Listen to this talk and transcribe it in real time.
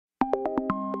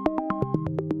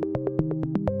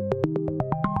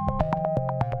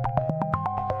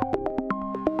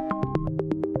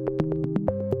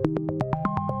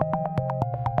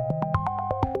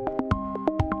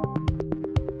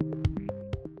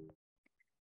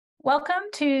Welcome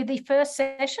to the first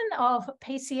session of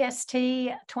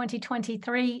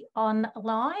PCST2023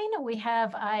 Online. We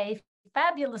have a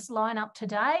fabulous lineup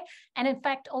today, and in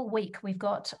fact all week we've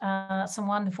got some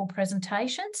wonderful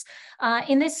presentations.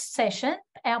 In this session,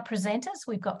 our presenters,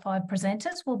 we've got 5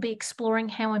 presenters, will be exploring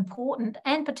how important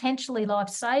and potentially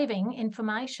life-saving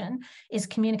information is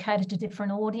communicated to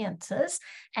different audiences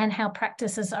and how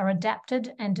practices are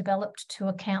adapted and developed to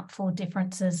account for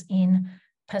differences in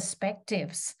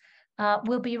perspectives.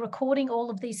 We'll be recording all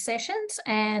of these sessions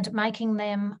and making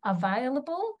them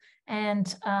available.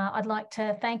 And I'd like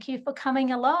to thank you for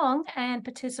coming along and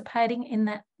participating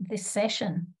in this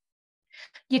session.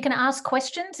 You can ask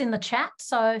questions in the chat,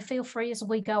 so feel free as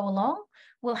we go along.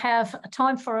 We'll have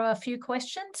time for a few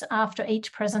questions after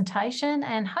each presentation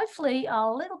and hopefully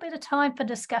a little bit of time for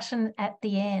discussion at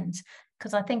the end,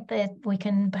 because I think that we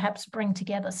can perhaps bring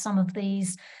together some of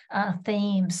these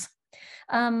themes.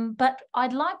 But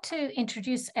I'd like to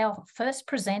introduce our first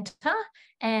presenter,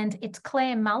 and it's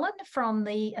Clare Mullen from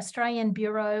the Australian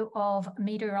Bureau of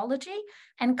Meteorology.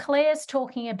 And Clare's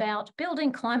talking about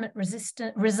building climate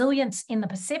resilience in the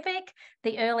Pacific,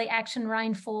 the Early Action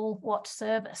Rainfall Watch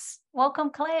Service.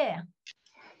 Welcome, Clare.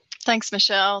 Thanks,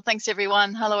 Michelle. Thanks,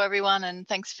 everyone. Hello, everyone, and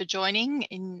thanks for joining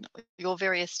in your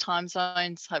various time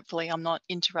zones. Hopefully I'm not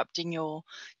interrupting your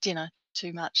dinner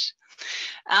too much.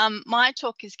 My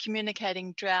talk is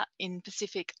communicating drought in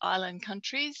Pacific Island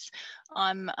countries.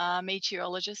 I'm a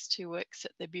meteorologist who works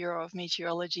at the Bureau of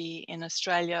Meteorology in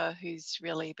Australia, who's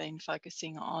really been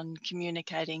focusing on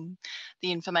communicating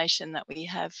the information that we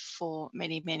have for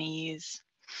many, many years.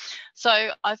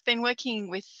 So I've been working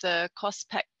with the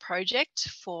COSPAC project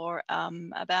for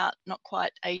about not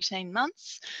quite 18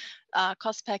 months.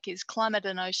 COSPAC is Climate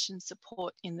and Ocean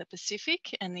Support in the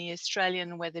Pacific, and the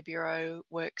Australian Weather Bureau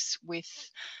works with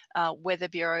weather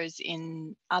bureaus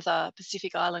in other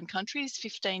Pacific Island countries,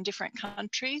 15 different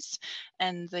countries,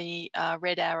 and the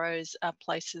red arrows are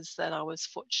places that I was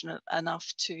fortunate enough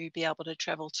to be able to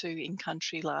travel to in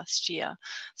country last year.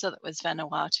 So that was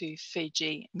Vanuatu,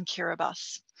 Fiji and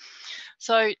Kiribati.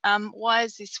 So why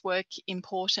is this work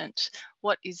important?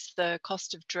 What is the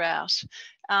cost of drought?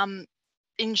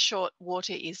 In short,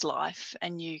 water is life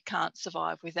and you can't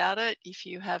survive without it. If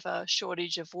you have a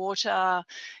shortage of water,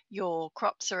 your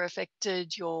crops are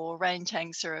affected, your rain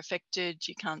tanks are affected,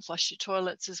 you can't flush your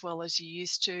toilets as well as you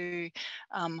used to,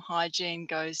 hygiene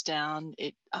goes down.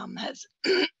 It has,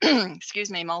 excuse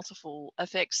me, multiple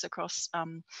effects across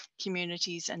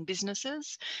communities and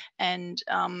businesses. And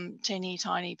teeny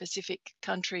tiny Pacific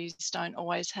countries don't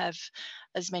always have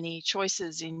as many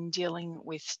choices in dealing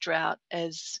with drought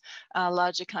as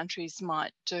larger countries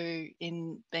might do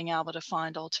in being able to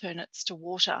find alternates to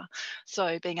water.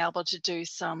 So being able to do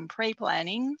some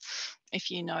pre-planning,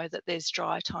 if you know that there's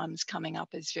dry times coming up,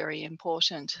 is very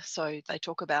important. So they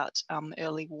talk about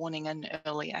early warning and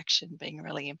early action being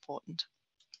really important.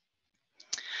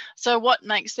 So what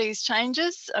makes these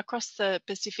changes? Across the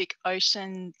Pacific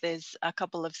Ocean, there's a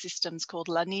couple of systems called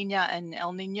La Nina and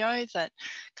El Nino that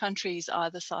countries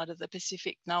either side of the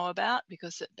Pacific know about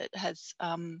because it has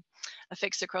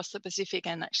effects across the Pacific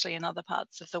and actually in other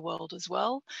parts of the world as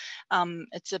well.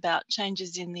 It's about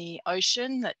changes in the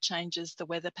ocean that changes the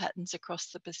weather patterns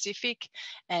across the Pacific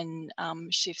and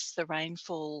shifts the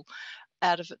rainfall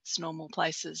out of its normal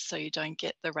places so you don't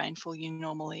get the rainfall you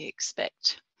normally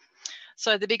expect.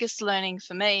 So the biggest learning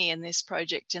for me in this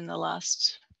project in the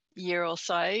last year or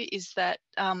so is that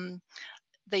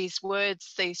these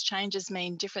words, these changes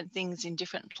mean different things in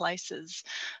different places.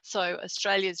 So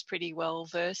Australia's pretty well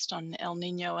versed on El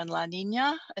Nino and La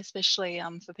Nina, especially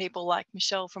for people like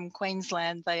Michelle from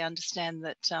Queensland. They understand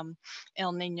that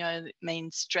El Nino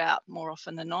means drought more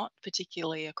often than not,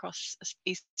 particularly across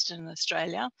Eastern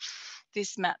Australia.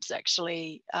 This map's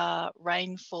actually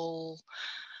rainfall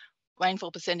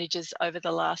percentages over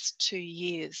the last 2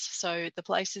 years. So the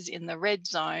places in the red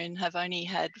zone have only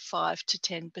had 5 to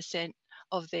 10%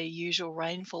 of their usual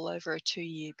rainfall over a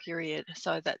 2-year period.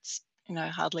 So that's, you know,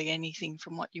 hardly anything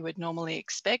from what you would normally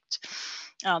expect.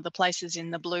 The places in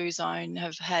the blue zone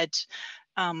have had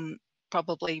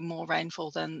probably more rainfall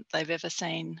than they've ever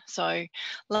seen. So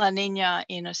La Nina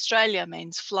in Australia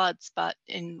means floods, but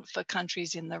for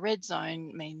countries in the red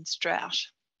zone means drought.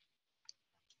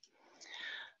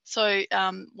 So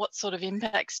what sort of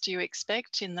impacts do you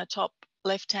expect? In the top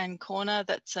left-hand corner,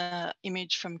 that's an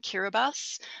image from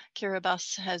Kiribati.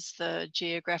 Kiribati has the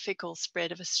geographical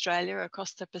spread of Australia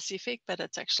across the Pacific, but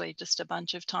it's actually just a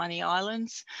bunch of tiny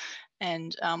islands.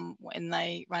 And when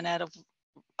they run out of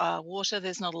water,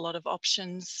 there's not a lot of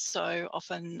options. So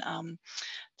often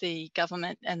the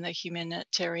government and the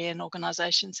humanitarian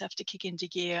organisations have to kick into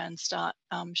gear and start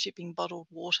shipping bottled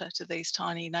water to these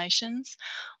tiny nations.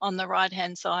 On the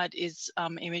right-hand side is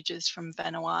images from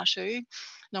Vanuatu.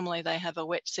 Normally they have a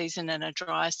wet season and a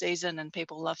dry season, and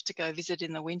people love to go visit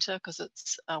in the winter because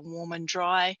it's warm and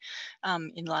dry.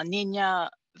 In La Nina,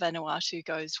 Vanuatu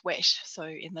goes wet. So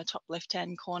in the top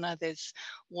left-hand corner, there's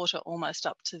water almost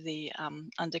up to the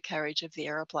undercarriage of the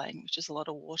aeroplane, which is a lot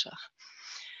of water.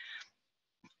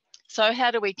 So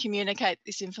how do we communicate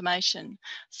this information?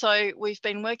 So we've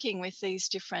been working with these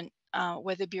different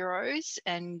weather bureaus,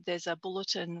 and there's a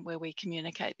bulletin where we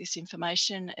communicate this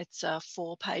information. It's a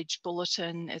 4-page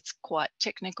bulletin. It's quite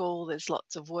technical. There's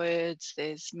lots of words.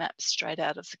 There's maps straight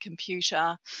out of the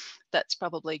computer. That's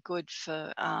probably good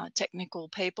for technical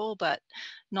people, but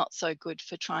not so good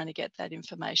for trying to get that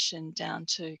information down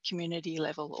to community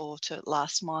level or to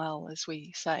last mile, as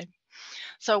we say.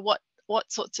 So what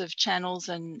sorts of channels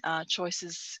and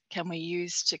choices can we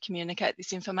use to communicate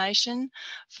this information?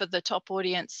 For the top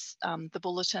audience, the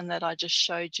bulletin that I just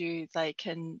showed you, they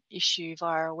can issue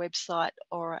via a website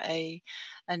or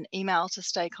an email to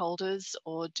stakeholders,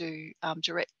 or do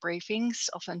direct briefings,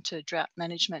 often to drought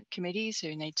management committees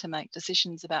who need to make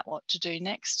decisions about what to do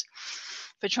next.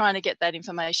 For trying to get that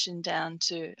information down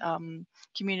to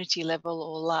community level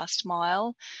or last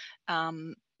mile,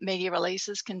 media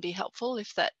releases can be helpful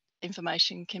if that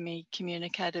information can be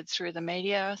communicated through the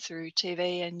media, through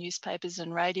TV and newspapers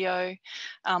and radio.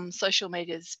 Social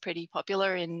media is pretty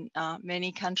popular in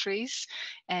many countries,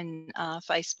 and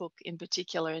Facebook in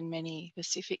particular in many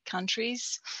Pacific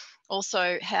countries.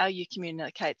 Also, how you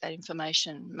communicate that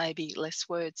information, maybe less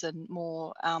words and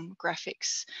more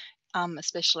graphics,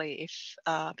 especially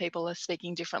if people are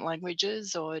speaking different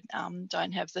languages or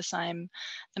don't have the same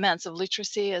amounts of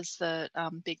literacy as the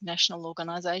big national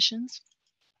organisations.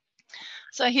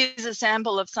 So here's a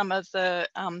sample of some of the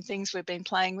things we've been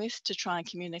playing with to try and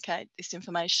communicate this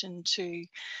information to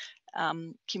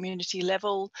community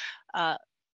level.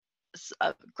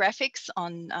 Graphics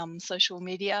on social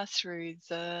media through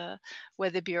the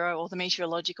Weather Bureau or the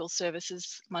Meteorological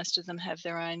Services. Most of them have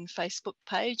their own Facebook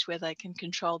page where they can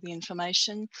control the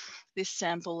information. This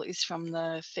sample is from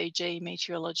the Fiji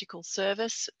Meteorological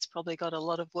Service. It's probably got a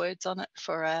lot of words on it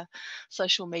for a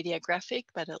social media graphic,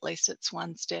 but at least it's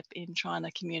one step in trying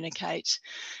to communicate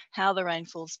how the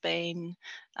rainfall's been,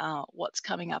 what's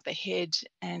coming up ahead,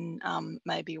 and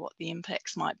maybe what the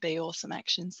impacts might be or some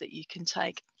actions that you can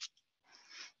take.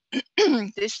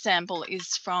 This sample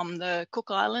is from the Cook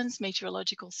Islands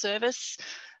Meteorological Service.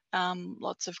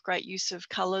 Lots of great use of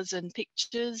colours and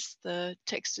pictures. The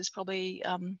text is probably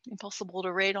impossible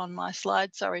to read on my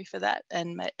slide, sorry for that.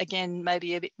 And again,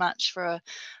 maybe a bit much for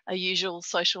a usual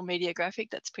social media graphic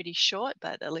that's pretty short,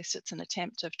 but at least it's an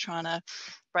attempt of trying to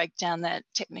break down that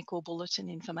technical bulletin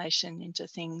information into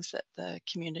things that the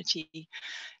community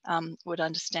would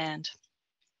understand.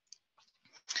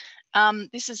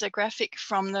 This is a graphic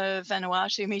from the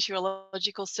Vanuatu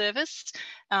Meteorological Service.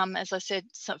 As I said,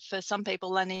 for some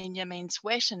people La Nina means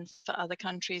wet, and for other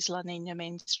countries La Nina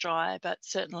means dry, but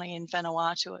certainly in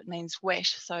Vanuatu it means wet.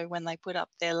 So when they put up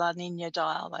their La Nina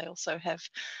dial, they also have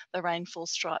the rainfall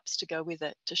stripes to go with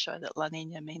it to show that La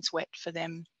Nina means wet for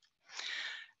them.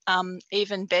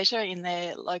 Even better in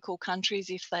their local countries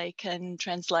if they can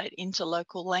translate into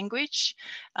local language.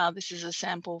 This is a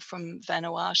sample from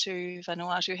Vanuatu.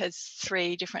 Vanuatu has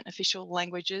 3 different official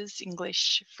languages,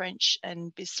 English, French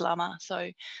and Bislama.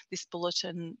 So this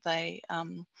bulletin they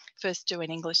first do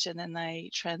in English and then they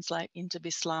translate into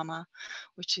Bislama,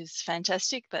 which is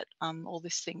fantastic, but all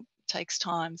this thing takes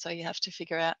time. So you have to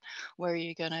figure out where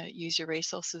you're going to use your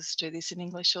resources to do this in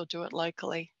English or do it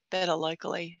locally. Better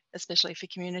locally, especially for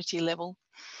community level.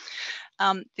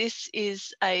 This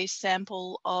is a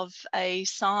sample of a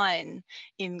sign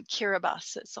in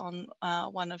Kiribati. It's on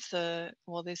one of the,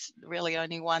 well, there's really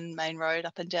only one main road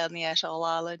up and down the atoll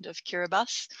island of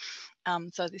Kiribati.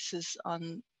 So this is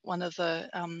on one of the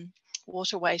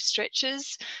waterway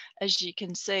stretches. As you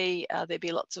can see, there'd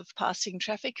be lots of passing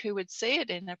traffic who would see it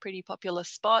in a pretty popular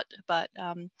spot, but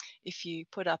if you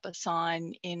put up a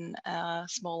sign in a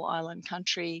small island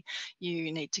country,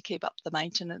 you need to keep up the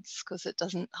maintenance because it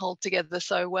doesn't hold together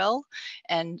so well.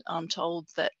 And I'm told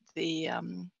that the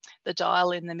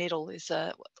dial in the middle is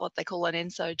what they call an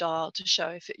ENSO dial to show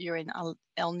if you're in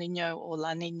El Nino or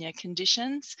La Nina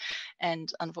conditions.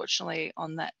 And unfortunately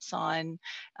on that sign,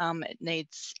 it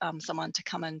needs someone to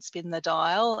come and spin the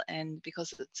dial, and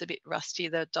because it's a bit rusty,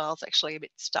 the dial's actually a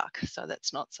bit stuck. So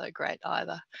that's not so great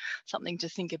either. Something to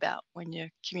think about when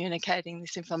you're communicating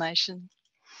this information.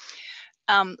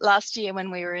 Last year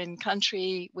when we were in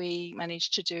country, we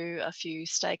managed to do a few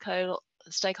stakeholder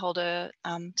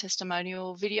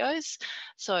testimonial videos.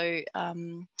 So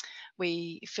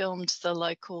we filmed the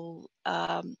local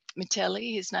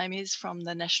Miteli, his name is, from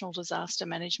the National Disaster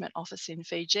Management Office in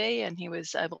Fiji, and he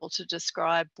was able to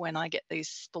describe, when I get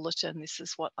this bulletin, this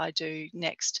is what I do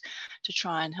next to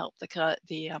try and help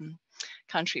the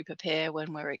country prepare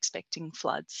when we're expecting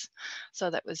floods. So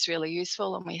that was really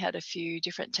useful, and we had a few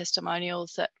different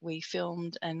testimonials that we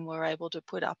filmed and were able to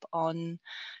put up on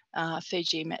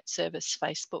Fiji Met Service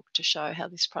Facebook to show how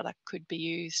this product could be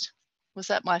used. Was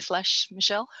that my flash,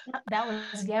 Michelle? That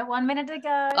was, yeah, 1 minute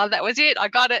ago. Oh, that was it. I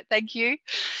got it. Thank you.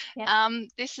 Yeah.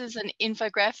 This is an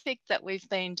infographic that we've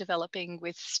been developing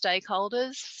with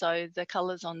stakeholders. So the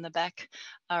colours on the back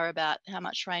are about how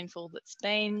much rainfall that's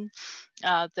been.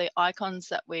 The icons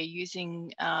that we're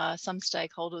using, some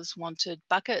stakeholders wanted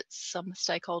buckets, some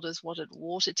stakeholders wanted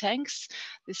water tanks.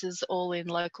 This is all in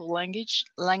local language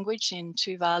in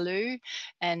Tuvalu,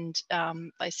 and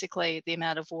basically the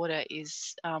amount of water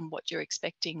is what you're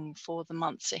expecting for the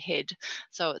months ahead.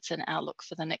 So it's an outlook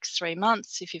for the next 3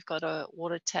 months. If you've got a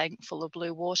water tank full of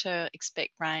blue water,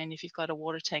 expect rain. If you've got a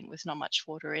water tank with not much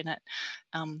water in it,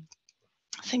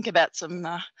 think about some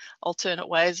alternate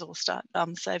ways, or start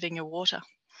saving your water.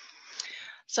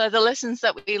 So the lessons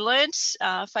that we learnt,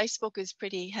 Facebook is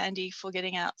pretty handy for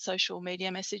getting out social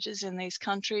media messages in these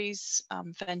countries.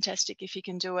 Fantastic if you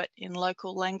can do it in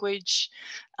local language,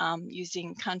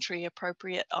 using country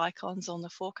appropriate icons on the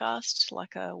forecast,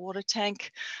 like a water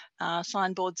tank.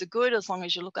 Signboards are good as long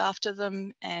as you look after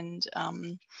them. And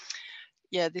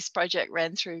yeah, this project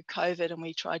ran through COVID, and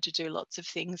we tried to do lots of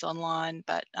things online,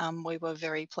 but we were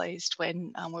very pleased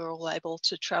when we were all able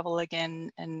to travel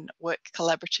again and work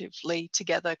collaboratively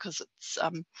together, because it's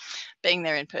being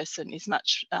there in person is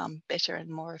much better and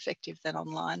more effective than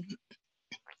online.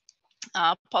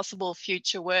 Possible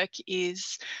future work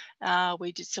is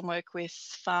we did some work with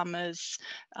farmers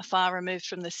far removed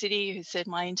from the city who said,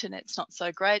 my internet's not so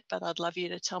great, but I'd love you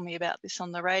to tell me about this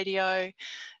on the radio.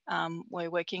 We're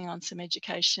working on some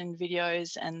education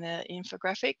videos and the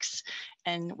infographics,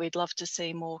 and we'd love to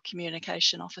see more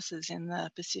communication officers in the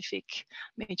Pacific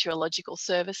meteorological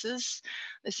services.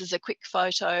 This is a quick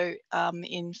photo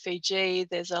in Fiji.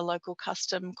 There's a local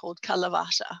custom called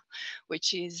kalavata,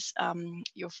 which is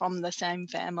you're from the same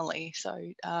family. So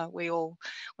we all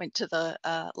went to the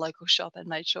local shop and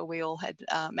made sure we all had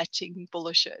matching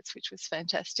bulla shirts, which was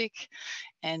fantastic.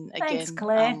 And again, thanks,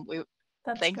 Claire.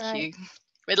 Thank you.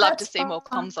 We'd love to see more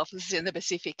comms officers in the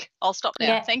Pacific. I'll stop now.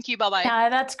 Yeah. Thank you. Bye-bye. No,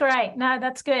 that's great. No,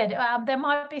 that's good. There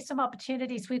might be some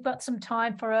opportunities. We've got some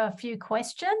time for a few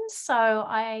questions. So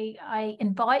I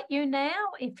invite you now,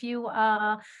 if you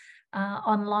are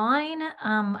online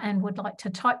and would like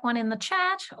to type one in the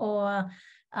chat, or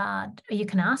you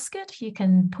can ask it. You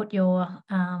can put your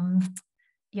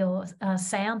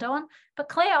sound on. But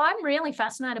Claire, I'm really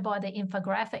fascinated by the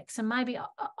infographics, and maybe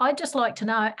I'd just like to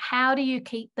know, how do you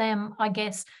keep them, I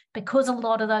guess, because a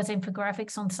lot of those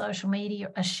infographics on social media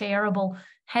are shareable,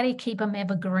 how do you keep them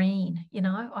evergreen? You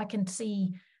know, I can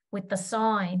see with the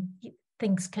sign,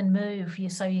 things can move,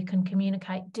 so you can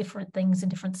communicate different things in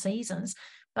different seasons.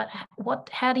 But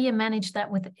how do you manage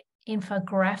that with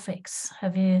infographics?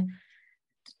 Have you,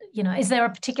 is there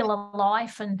a particular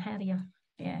life, and how do you,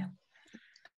 yeah.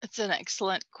 It's an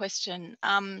excellent question.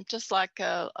 Just like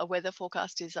a weather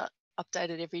forecast is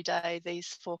updated every day, these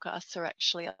forecasts are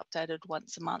actually updated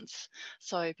once a month.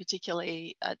 So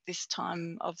particularly at this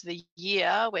time of the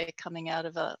year, we're coming out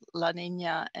of a La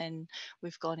Nina and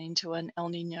we've gone into an El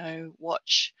Nino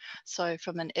watch. So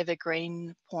from an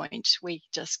evergreen point, we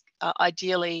just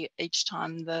ideally, each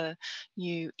time the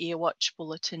new Earwatch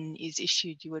bulletin is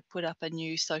issued, you would put up a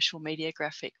new social media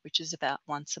graphic, which is about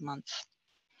once a month.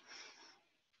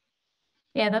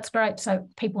 Yeah, that's great. So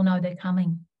people know they're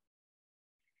coming.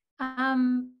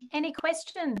 Any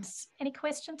questions? Any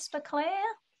questions for Claire?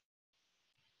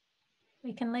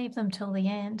 We can leave them till the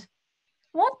end.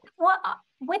 What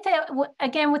with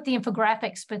the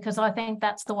infographics, because I think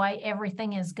that's the way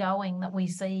everything is going that we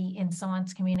see in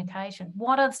science communication.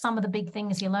 What are some of the big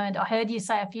things you learned? I heard you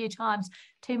say a few times,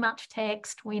 too much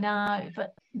text, we know,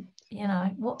 but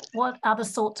what other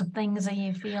sorts of things are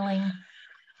you feeling?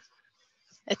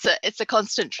 It's a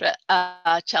constant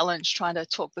challenge trying to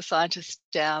talk the scientists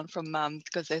down from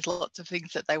because there's lots of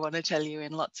things that they want to tell you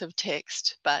in lots of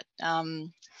text, but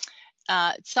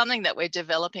it's something that we're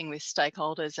developing with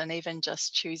stakeholders, and even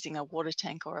just choosing a water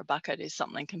tank or a bucket is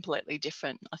something completely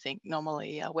different. I think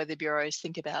normally weather bureaus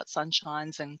think about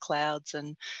sunshines and clouds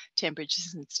and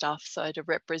temperatures and stuff, so to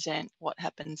represent what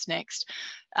happens next.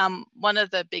 One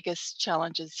of the biggest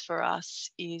challenges for us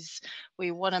is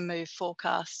we want to move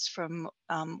forecasts from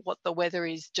what the weather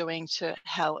is doing to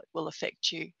how it will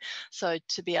affect you. So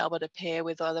to be able to pair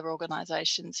with other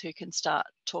organisations who can start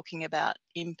talking about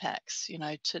impacts, you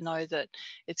know, to know that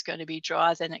it's going to be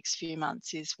dry the next few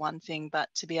months is one thing, but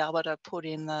to be able to put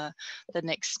in the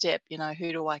next step, you know,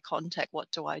 who do I contact, what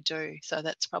do I do? So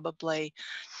that's probably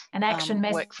an action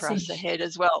work for us message. ahead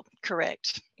as well.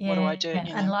 Correct. Yeah, what do I do?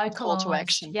 You and know, call to localised.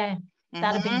 action. Yeah,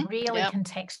 that'd be really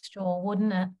contextual,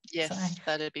 wouldn't it? Yes, so,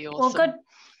 that'd be awesome. Well,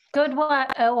 good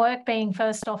work being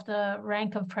first off the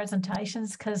rank of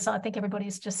presentations, because I think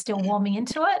everybody's just still warming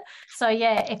into it. So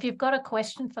yeah, if you've got a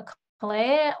question for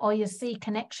Claire or you see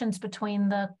connections between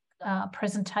the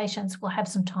presentations, we'll have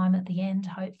some time at the end,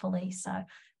 hopefully. So,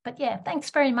 but yeah, thanks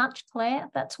very much, Claire.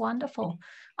 That's wonderful.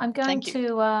 I'm going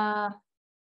to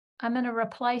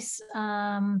replace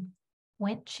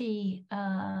Wenqi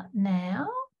now.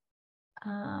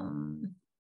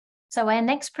 So our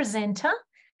next presenter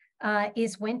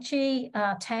is Wenqi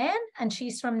Tan, and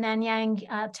she's from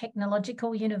Nanyang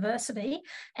Technological University,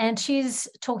 and she's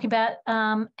talking about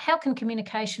how can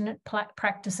communication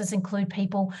practices include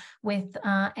people with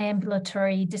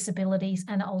ambulatory disabilities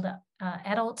and older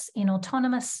adults in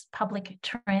autonomous public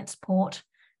transport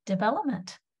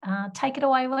development. Take it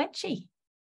away, Wenqi.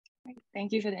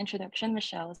 Thank you for the introduction,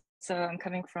 Michelle. So I'm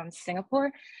coming from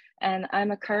Singapore, and I'm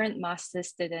a current master's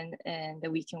student in the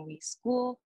Wenqi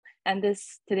School. And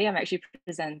today I'm actually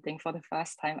presenting for the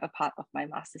first time a part of my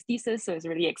master's thesis, so it's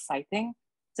really exciting.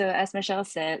 So as Michelle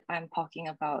said, I'm talking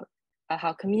about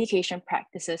how communication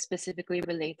practices specifically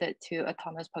related to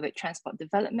autonomous public transport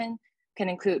development can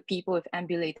include people with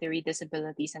ambulatory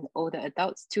disabilities and older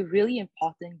adults, two really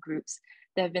important groups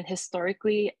that have been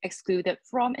historically excluded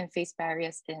from and face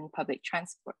barriers in public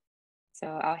transport. So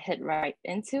I'll head right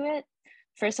into it.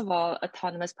 First of all,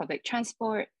 autonomous public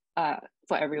transport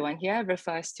for everyone here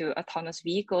refers to autonomous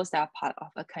vehicles that are part of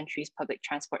a country's public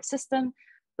transport system,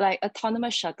 like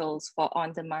autonomous shuttles for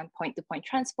on-demand point-to-point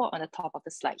transport on the top of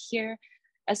the slide here,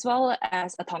 as well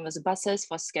as autonomous buses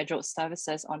for scheduled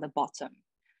services on the bottom.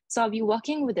 So I'll be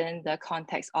working within the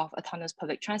context of autonomous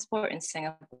public transport in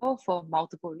Singapore for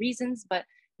multiple reasons, but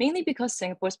mainly because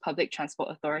Singapore's Public Transport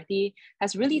Authority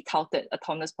has really touted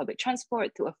autonomous public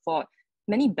transport to afford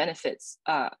many benefits,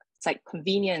 like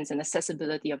convenience and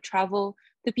accessibility of travel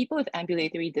to people with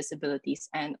ambulatory disabilities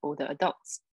and older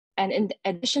adults. And in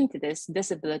addition to this,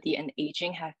 disability and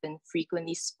aging have been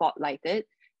frequently spotlighted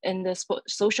in the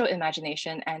social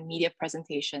imagination and media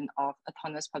presentation of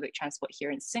autonomous public transport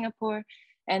here in Singapore.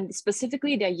 And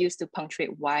specifically, they're used to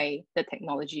punctuate why the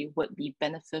technology would be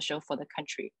beneficial for the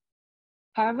country.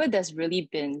 However, there's really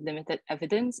been limited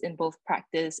evidence in both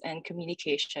practice and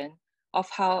communication of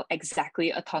how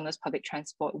exactly autonomous public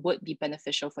transport would be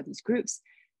beneficial for these groups,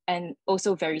 and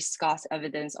also very scarce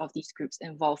evidence of these groups'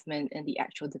 involvement in the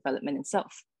actual development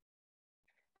itself.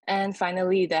 And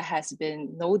finally, there has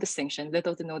been little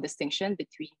to no distinction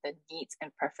between the needs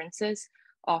and preferences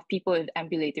of people with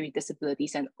ambulatory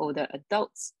disabilities and older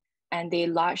adults, and they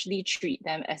largely treat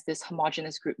them as this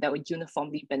homogeneous group that would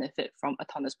uniformly benefit from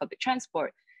autonomous public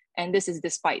transport. And this is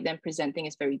despite them presenting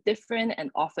as very different and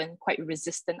often quite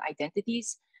resistant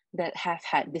identities that have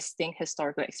had distinct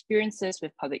historical experiences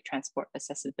with public transport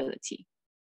accessibility.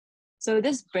 So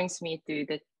this brings me to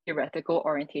the theoretical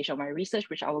orientation of my research,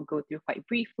 which I will go through quite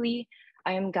briefly.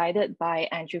 I am guided by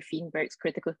Andrew Feenberg's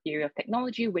critical theory of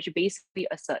technology, which basically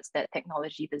asserts that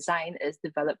technology design is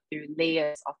developed through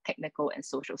layers of technical and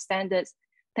social standards,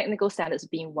 technical standards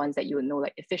being ones that you would know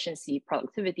like efficiency,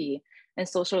 productivity, and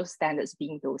social standards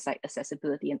being those like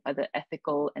accessibility and other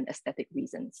ethical and aesthetic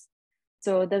reasons.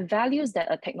 So the values that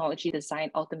a technology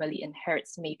design ultimately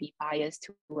inherits may be biased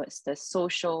towards the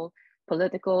social,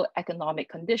 political, economic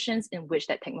conditions in which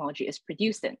that technology is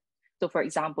produced in. So for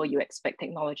example, you expect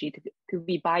technology to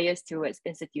be biased towards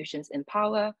institutions in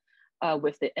power,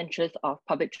 with the interest of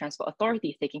public transport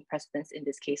authorities taking precedence in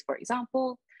this case, for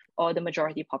example, or the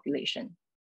majority population.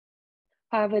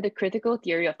 However, the critical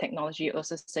theory of technology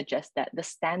also suggests that the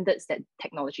standards that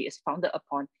technology is founded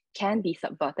upon can be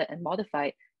subverted and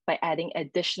modified by adding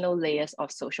additional layers of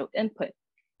social input.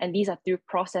 And these are through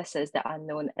processes that are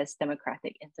known as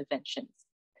democratic interventions.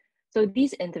 So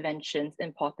these interventions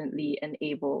importantly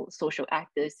enable social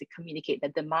actors to communicate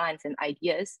their demands and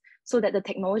ideas so that the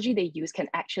technology they use can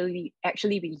actually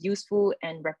be useful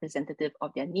and representative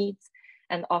of their needs.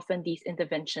 And often these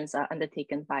interventions are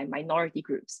undertaken by minority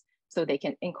groups, so they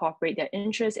can incorporate their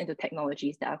interests into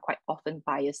technologies that are quite often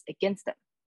biased against them.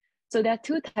 So there are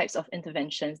two types of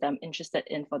interventions that I'm interested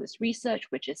in for this research,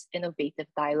 which is innovative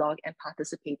dialogue and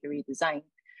participatory design.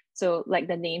 So like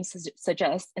the name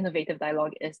suggests, innovative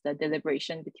dialogue is the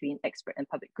deliberation between expert and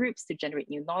public groups to generate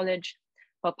new knowledge,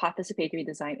 while participatory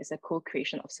design is a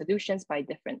co-creation of solutions by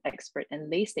different expert and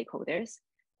lay stakeholders.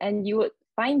 And you would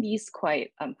find these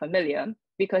quite familiar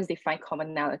because they find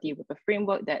commonality with a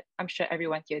framework that I'm sure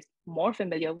everyone here is more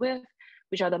familiar with,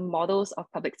 which are the models of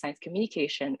public science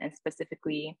communication, and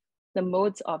specifically the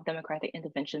modes of democratic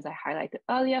interventions I highlighted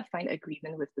earlier find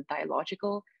agreement with the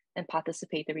dialogical and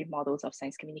participatory models of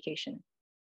science communication.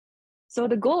 So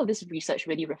the goal of this research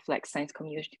really reflects science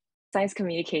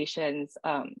communication's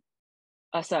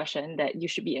assertion that you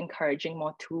should be encouraging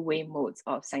more two-way modes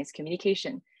of science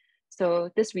communication. So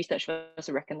this research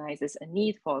also recognizes a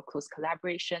need for close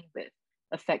collaboration with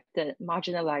affected,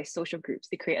 marginalized social groups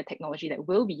to create a technology that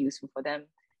will be useful for them.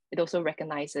 It also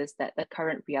recognizes that the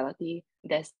current reality,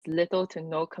 there's little to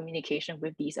no communication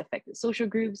with these affected social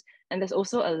groups, and there's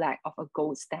also a lack of a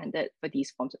gold standard for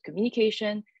these forms of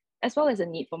communication, as well as a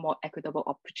need for more equitable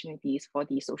opportunities for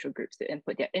these social groups to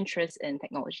input their interests in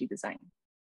technology design.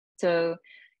 So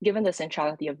given the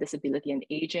centrality of disability and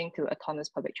aging to autonomous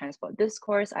public transport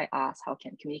discourse, I asked how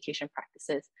can communication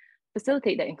practices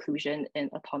facilitate the inclusion in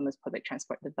autonomous public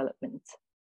transport development?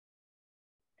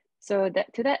 So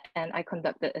to that end, I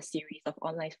conducted a series of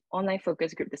online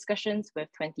focus group discussions with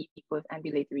 20 people with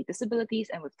ambulatory disabilities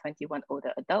and with 21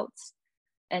 older adults.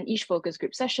 And each focus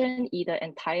group session, either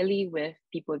entirely with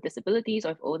people with disabilities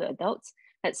or with older adults,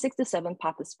 had 6 to 7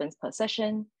 participants per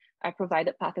session. I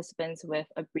provided participants with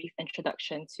a brief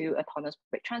introduction to autonomous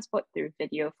public transport through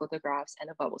video, photographs,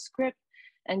 and a verbal script,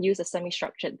 and used a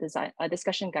semi-structured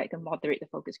discussion guide to moderate the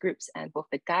focus groups. And both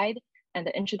the guide and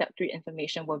the introductory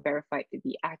information were verified to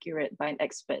be accurate by an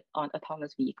expert on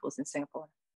autonomous vehicles in Singapore.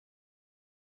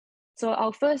 So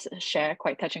I'll first share,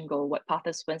 quite touch and go, what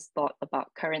participants thought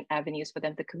about current avenues for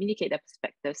them to communicate their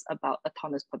perspectives about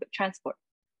autonomous public transport.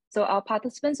 So our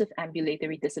participants with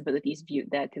ambulatory disabilities viewed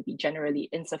there to be generally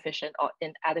insufficient or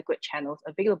inadequate channels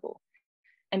available.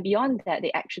 And beyond that,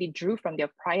 they actually drew from their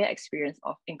prior experience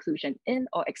of inclusion in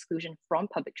or exclusion from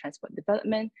public transport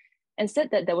development and said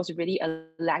that there was really a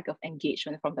lack of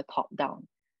engagement from the top down.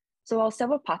 So while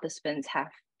several participants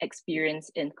have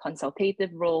experience in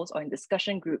consultative roles or in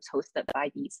discussion groups hosted by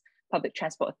these public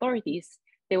transport authorities,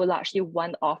 they were largely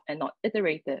one-off and not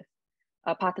iterative.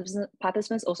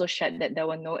 Participants also shared that there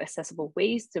were no accessible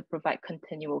ways to provide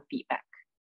continual feedback.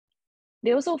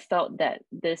 They also felt that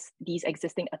these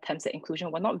existing attempts at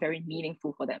inclusion were not very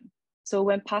meaningful for them. So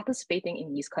when participating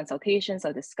in these consultations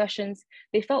or discussions,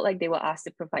 they felt like they were asked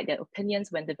to provide their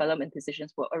opinions when development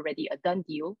decisions were already a done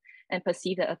deal and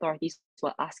perceived that authorities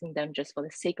were asking them just for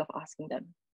the sake of asking them.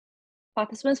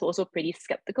 Participants were also pretty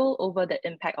skeptical over the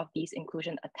impact of these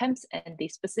inclusion attempts, and they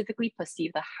specifically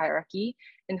perceived the hierarchy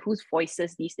in whose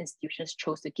voices these institutions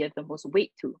chose to give the most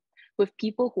weight to, with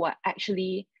people who are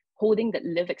actually holding the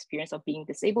lived experience of being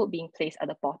disabled being placed at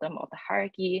the bottom of the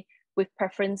hierarchy, with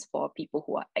preference for people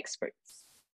who are experts.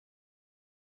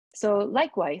 So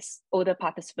likewise, older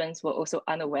participants were also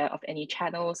unaware of any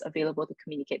channels available to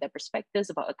communicate their perspectives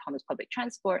about autonomous public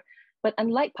transport. But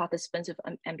unlike participants with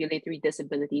ambulatory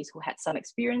disabilities who had some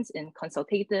experience in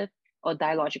consultative or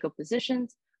dialogical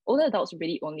positions, older adults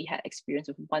really only had experience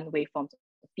with one-way forms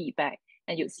of feedback.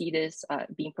 And you'd see this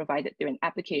being provided through an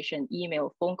application,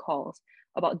 email, phone calls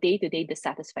about day-to-day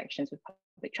dissatisfactions with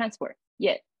public transport.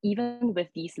 Yet, even with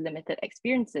these limited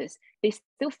experiences, they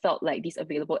still felt like these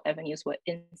available avenues were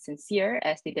insincere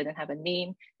as they didn't have a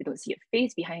name, they don't see a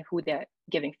face behind who they're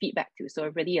giving feedback to. So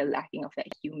really a lacking of that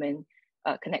human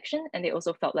connection. And they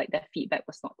also felt like their feedback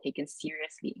was not taken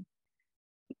seriously.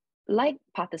 Like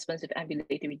participants with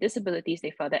ambulatory disabilities,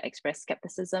 they further expressed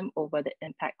skepticism over the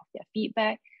impact of their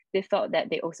feedback. They felt that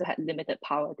they also had limited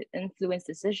power to influence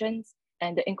decisions,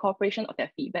 and the incorporation of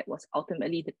their feedback was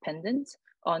ultimately dependent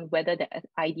on whether their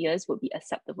ideas would be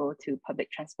acceptable to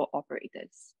public transport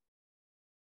operators.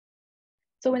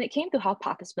 So when it came to how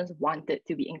participants wanted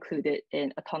to be included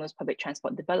in autonomous public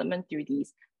transport development through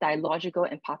these dialogical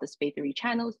and participatory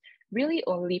channels, really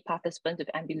only participants with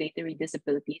ambulatory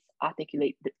disabilities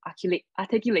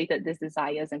articulated these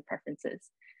desires and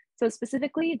preferences. So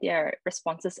specifically, their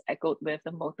responses echoed with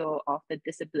the motto of the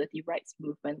disability rights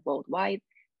movement worldwide,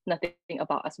 nothing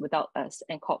about us without us,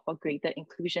 and called for greater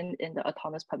inclusion in the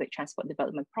autonomous public transport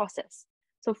development process.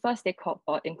 So first, they called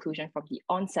for inclusion from the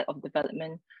onset of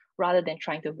development, rather than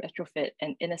trying to retrofit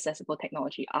an inaccessible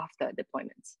technology after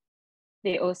deployments.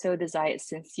 They also desired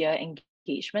sincere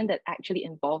engagement that actually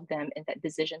involved them in that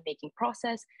decision-making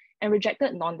process and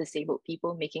rejected non-disabled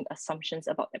people making assumptions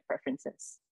about their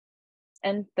preferences.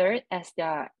 And third, as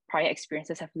their prior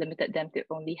experiences have limited them to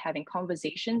only having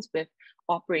conversations with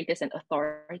operators and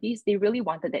authorities, they really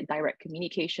wanted that direct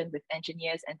communication with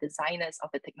engineers and designers of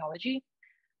the technology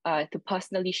to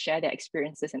personally share their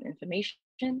experiences and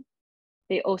information.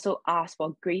 They also asked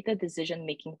for greater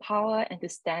decision-making power and to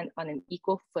stand on an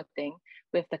equal footing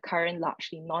with the current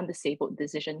largely non-disabled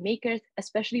decision makers,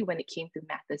 especially when it came to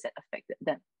matters that affected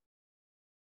them.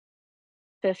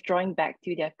 Fifth, drawing back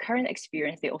to their current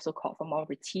experience, they also called for more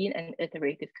routine and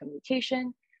iterative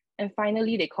communication. And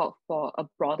finally, they called for a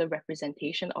broader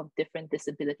representation of different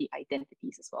disability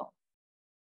identities as well.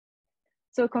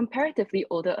 So comparatively,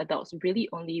 older adults really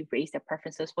only raised their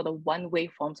preferences for the one-way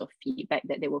forms of feedback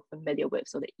that they were familiar with,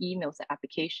 so the emails, the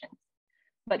applications.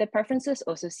 But the preferences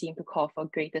also seem to call for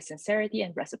greater sincerity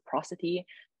and reciprocity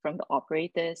from the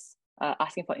operators,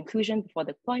 asking for inclusion before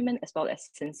deployment, as well as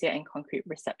sincere and concrete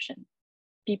reception.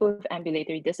 People with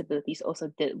ambulatory disabilities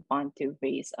also did want to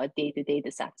raise day-to-day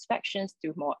dissatisfactions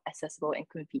through more accessible and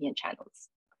convenient channels.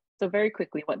 So very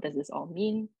quickly, what does this all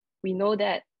mean? We know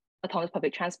that autonomous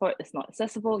public transport is not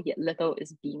accessible, yet little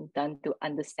is being done to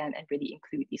understand and really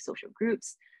include these social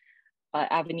groups.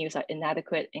 Avenues are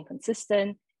inadequate,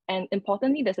 inconsistent, and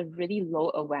importantly, there's a really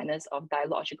low awareness of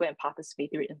dialogical and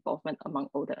participatory involvement among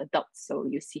older adults. So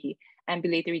you see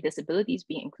ambulatory disabilities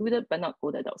being included, but not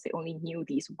older adults. They only knew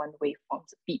these one-way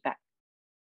forms of feedback.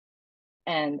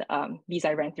 And these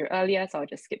I ran through earlier, so I'll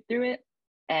just skip through it.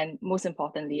 And most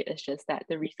importantly, it's just that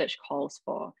the research calls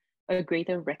for a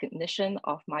greater recognition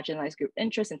of marginalized group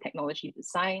interests in technology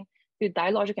design through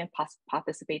dialogic and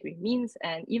participatory means.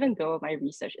 And even though my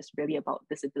research is really about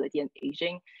disability and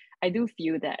aging, I do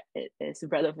feel that it is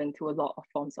relevant to a lot of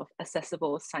forms of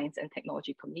accessible science and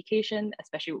technology communication,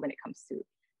 especially when it comes to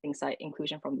things like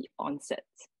inclusion from the onset.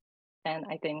 And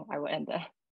I think I will end there.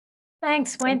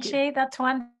 Thanks, Wenqi. That's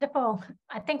wonderful.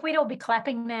 I think we'd all be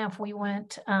clapping now if we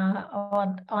weren't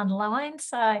online.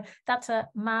 So that's a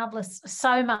marvelous.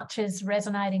 So much is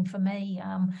resonating for me.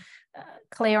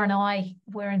 Claire and I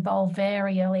were involved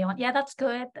very early on. Yeah, that's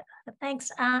good. Thanks,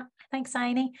 thanks,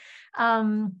 Amy.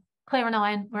 Claire and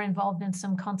I were involved in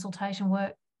some consultation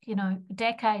work,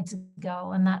 decades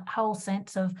ago, and that whole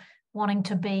sense of wanting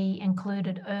to be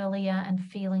included earlier and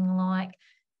feeling like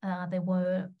there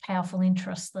were powerful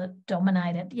interests that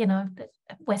dominated. That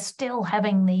we're still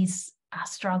having these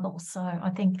struggles. So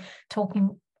I think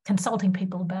consulting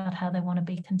people about how they want to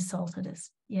be consulted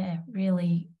is,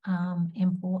 really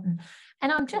important.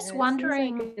 And I'm just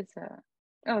wondering. Like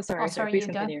it's sorry, please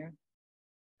continue.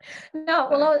 No,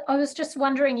 well, I was just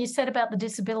wondering, you said about the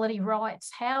disability rights.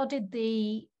 How did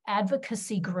the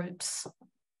advocacy groups,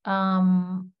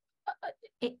 how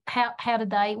did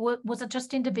they, was it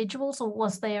just individuals, or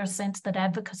was there a sense that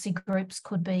advocacy groups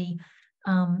could be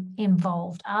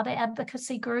involved? Are there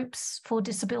advocacy groups for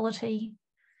disability?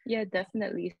 Yeah,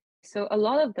 definitely. So a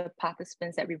lot of the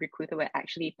participants that we recruited were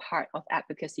actually part of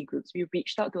advocacy groups. We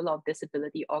reached out to a lot of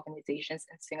disability organizations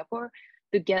in Singapore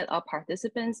to get our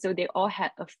participants. So they all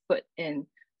had a foot in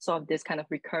sort of this kind of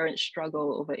recurrent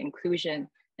struggle over inclusion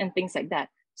and things like that.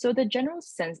 So the general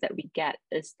sense that we get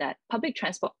is that public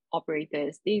transport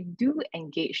operators, they do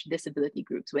engage disability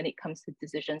groups when it comes to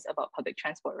decisions about public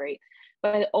transport, right?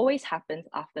 But it always happens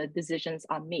after decisions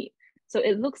are made. So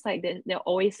it looks like they're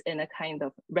always in a kind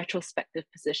of retrospective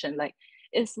position, like,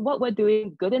 is what we're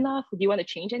doing good enough? Do you want to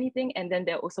change anything? And then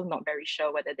they're also not very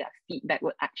sure whether their feedback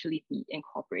will actually be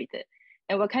incorporated.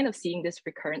 And we're kind of seeing this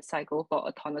recurrent cycle for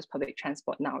autonomous public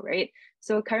transport now, right?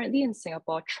 So currently in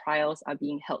Singapore, trials are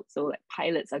being held. So like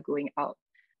pilots are going out.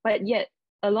 But yet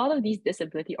a lot of these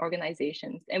disability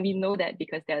organizations, and we know that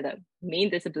because they're the main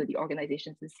disability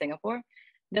organizations in Singapore,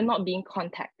 they're not being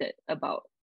contacted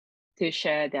to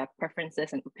share their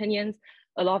preferences and opinions.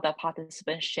 A lot of the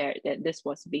participants shared that this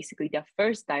was basically their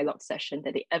first dialogue session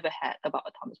that they ever had about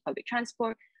autonomous public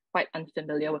transport, quite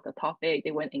unfamiliar with the topic.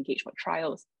 They weren't engaged for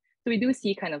trials. So we do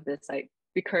see kind of this like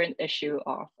recurrent issue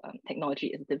of technology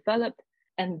is developed,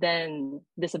 and then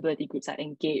disability groups are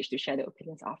engaged to share their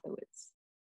opinions afterwards.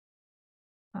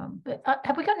 But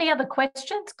have we got any other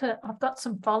questions? Cause I've got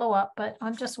some follow-up, but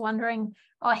I'm just wondering,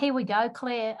 here we go,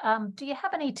 Claire. Do you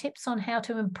have any tips on how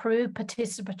to improve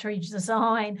participatory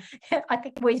design? I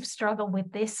think we've struggled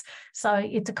with this. So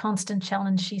it's a constant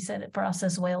challenge, she said, for us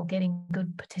as well, getting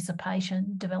good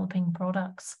participation, developing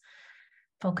products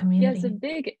for community. Yeah, it's a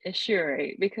big issue,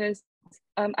 right? Because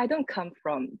I don't come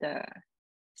from the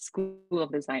school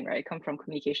of design, right? I come from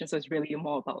communication. So it's really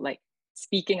more about like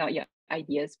speaking out your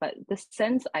ideas. But the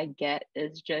sense I get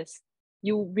is just,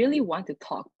 you really want to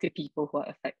talk to people who are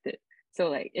affected. So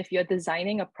like if you're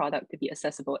designing a product to be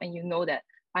accessible and you know that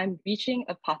I'm reaching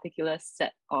a particular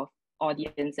set of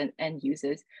audience and end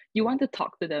users, you want to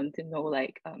talk to them to know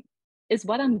like, is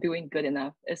what I'm doing good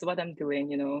enough? Is what I'm doing,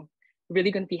 you know,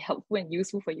 really going to be helpful and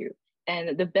useful for you?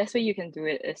 And the best way you can do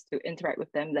it is to interact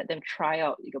with them, let them try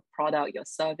out your product, your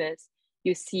service.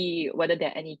 You see whether there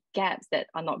are any gaps that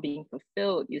are not being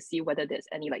fulfilled. You see whether there's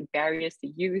any like barriers to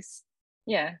use.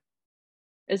 Yeah,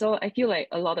 it's all, I feel like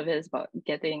a lot of it is about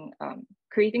getting,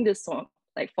 creating this sort of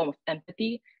like form of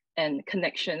empathy and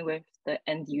connection with the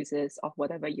end users of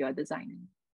whatever you are designing.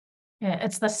 Yeah,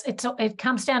 it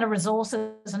comes down to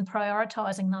resources and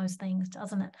prioritizing those things,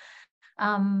 doesn't it?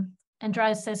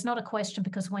 Andrea says, not a question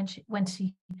because when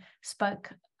she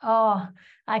spoke, oh,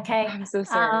 okay. I'm so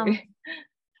sorry.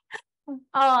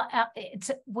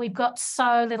 We've got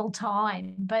so little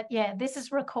time, but yeah, this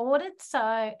is recorded.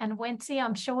 So, and Wenqi,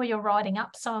 I'm sure you're writing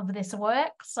up some of this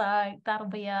work, so that'll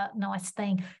be a nice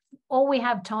thing. All we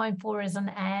have time for is an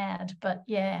ad, but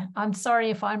yeah, I'm sorry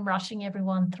if I'm rushing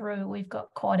everyone through. We've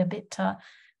got quite a bit to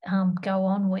go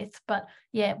on with, but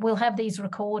yeah, we'll have these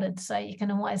recorded, so you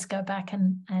can always go back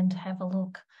and have a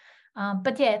look.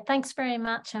 But yeah, thanks very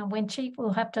much, Wenqi.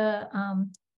 We'll have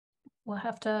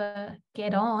to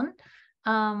get on.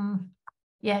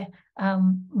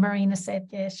 Marina said,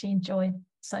 yeah, she enjoyed.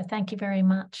 So thank you very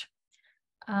much.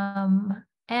 Our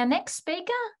next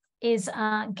speaker is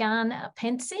Gan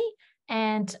Pensy,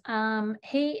 and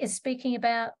he is speaking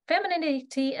about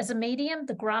femininity as a medium,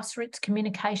 the grassroots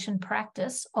communication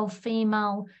practice of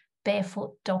female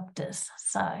barefoot doctors.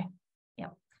 So,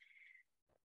 yeah.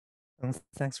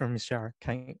 Thanks for Michelle.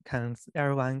 Can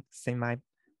everyone see my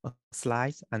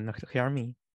slides and hear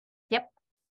me? Yep.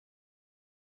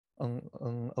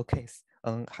 Okay.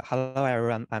 Hello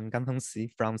everyone. I'm Gan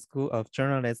Pensy from School of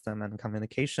Journalism and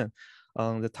Communication.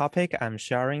 The topic I'm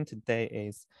sharing today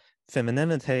is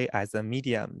femininity as a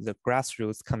medium, the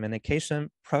grassroots communication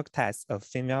practice of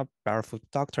female barefoot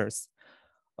doctors.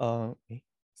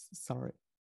 Sorry.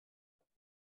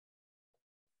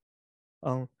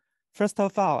 First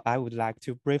of all, I would like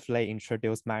to briefly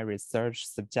introduce my research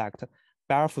subject,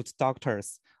 barefoot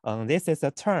doctors. This is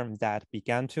a term that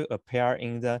began to appear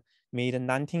in the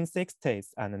mid-1960s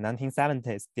and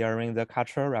 1970s during the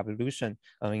Cultural Revolution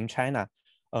in China,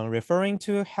 referring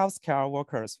to healthcare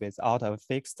workers without a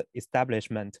fixed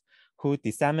establishment who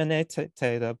disseminated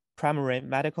primary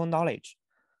medical knowledge.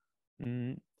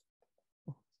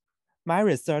 My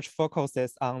research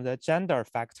focuses on the gender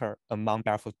factor among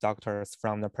barefoot doctors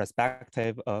from the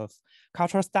perspective of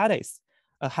cultural studies.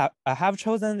 I have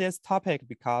chosen this topic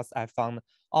because I found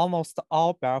almost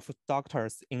all barefoot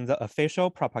doctors in the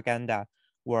official propaganda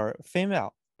were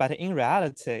female, but in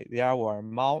reality, there were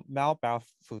more male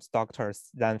barefoot doctors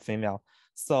than female.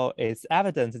 So it's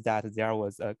evident that there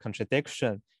was a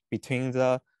contradiction between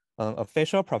the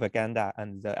official propaganda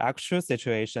and the actual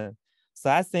situation. So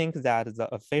I think that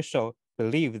the official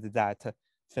believed that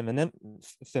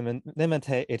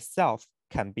femininity itself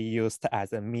can be used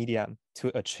as a medium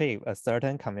to achieve a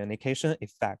certain communication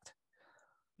effect.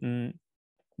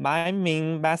 My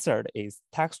main method is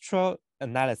textual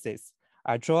analysis.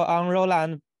 I draw on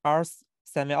Roland Barthes'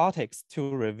 semiotics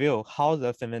to reveal how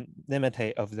the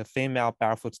femininity of the female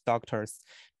barefoot doctors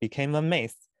became a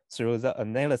myth through the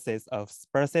analysis of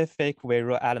specific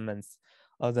visual elements.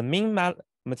 The main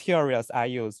materials I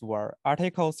used were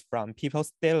articles from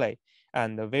People's Daily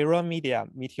and visual media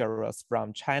materials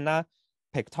from China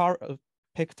Pictorial.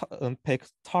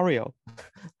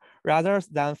 Rather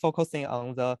than focusing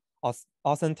on the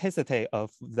authenticity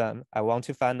of them, I want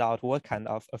to find out what kind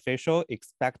of official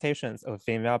expectations of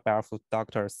female barefoot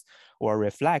doctors were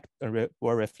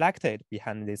reflected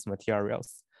behind these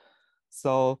materials.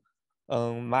 So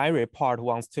my report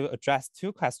wants to address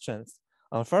two questions.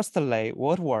 Firstly,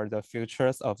 what were the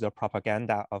features of the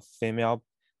propaganda of female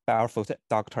barefoot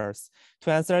doctors?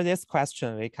 To answer this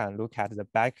question, we can look at the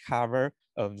back cover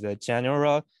of the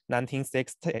January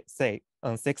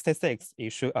 1966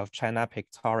 issue of China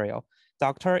Pictorial,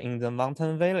 Doctor in the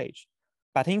Mountain Village.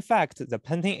 But in fact, the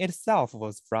painting itself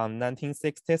was from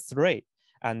 1963,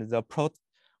 and the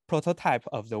prototype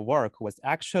of the work was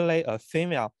actually a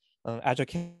female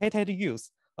educated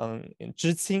youth,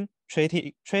 Zhiqing,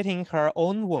 treating her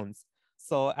own wounds.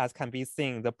 So as can be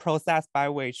seen, the process by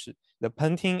which the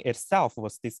painting itself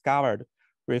was discovered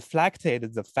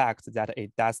reflected the fact that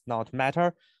it does not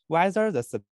matter whether the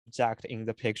subject in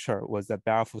the picture was a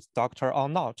barefoot doctor or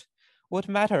not. What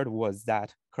mattered was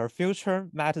that her future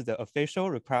met the official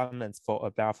requirements for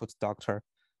a barefoot doctor.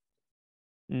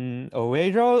 A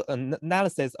visual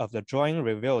analysis of the drawing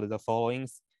revealed the following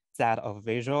set of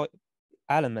visual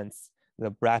elements: the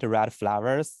bright red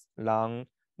flowers, long,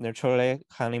 naturally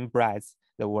hanging braids,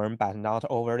 the warm but not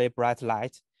overly bright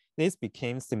light, These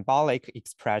became symbolic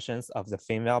expressions of the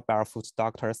female barefoot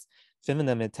doctor's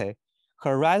femininity.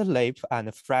 Her red lip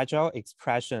and fragile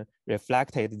expression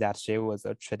reflected that she was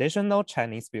a traditional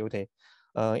Chinese beauty.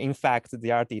 In fact,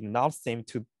 there did not seem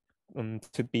to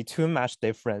be too much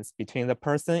difference between the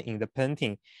person in the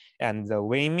painting and the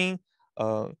women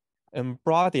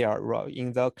embroidered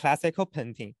in the classical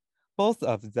painting. Both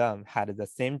of them had the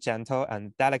same gentle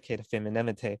and delicate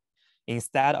femininity,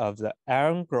 instead of the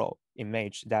iron girl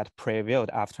image that prevailed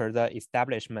after the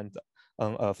establishment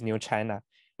of New China,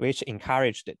 which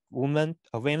encouraged women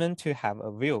to have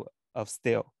a view of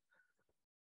steel.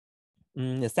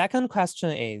 The second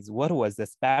question is, what was the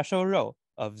special role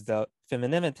of the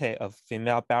femininity of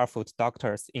female barefoot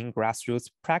doctors in grassroots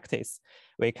practice?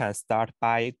 We can start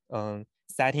by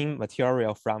citing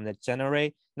material from the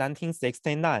January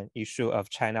 1969 issue of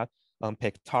China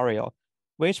Pictorial,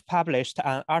 which published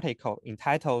an article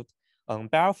entitled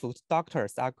Barefoot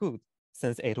Doctors Are Good,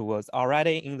 since it was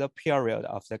already in the period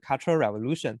of the Cultural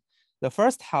Revolution. The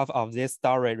first half of this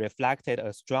story reflected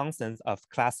a strong sense of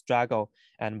class struggle,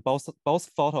 and both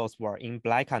photos were in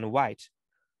black and white.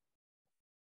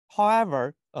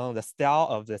 However, the style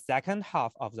of the second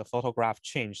half of the photograph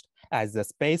changed as the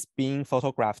space being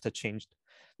photographed changed.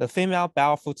 The female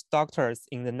barefoot doctors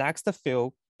in the next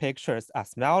few pictures are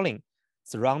smiling,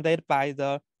 surrounded by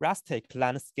the rustic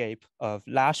landscape of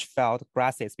lush felled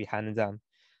grasses behind them.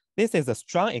 This is a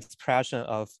strong expression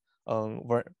of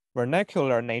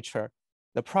vernacular nature.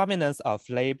 The prominence of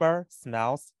labor,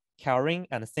 smells, caring,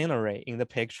 and scenery in the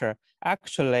picture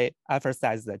actually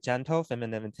emphasize the gentle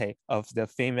femininity of the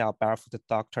female barefoot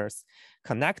doctors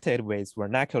connected with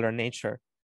vernacular nature.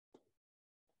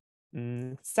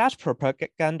 Such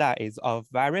propaganda is of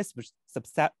very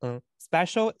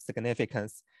special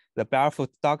significance. The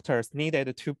barefoot doctors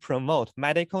needed to promote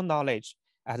medical knowledge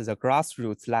at the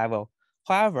grassroots level.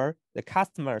 However, the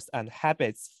customs and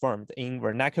habits formed in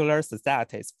vernacular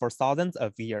societies for thousands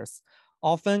of years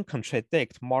often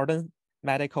contradict modern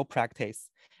medical practice,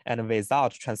 and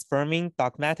without transforming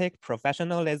dogmatic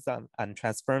professionalism and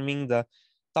transforming the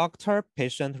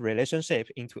doctor-patient relationship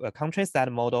into a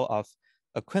countryside model of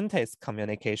acquaintance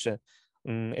communication,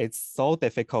 it's so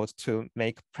difficult to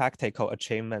make practical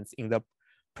achievements in the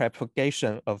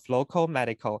propagation of local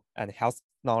medical and health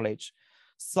knowledge.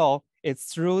 So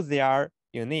it's through their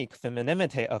unique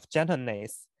femininity of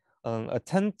gentleness,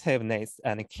 attentiveness,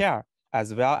 and care,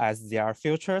 as well as their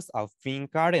futures of being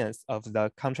guardians of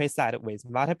the countryside with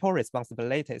multiple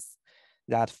responsibilities,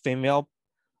 that female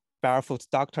barefoot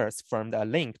doctors formed a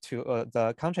link to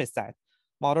the countryside,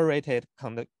 moderated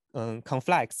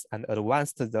conflicts, and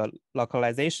advanced the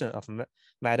localization of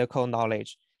medical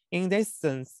knowledge. In this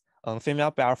sense,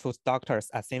 female barefoot doctors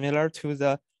are similar to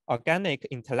the organic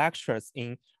intellectuals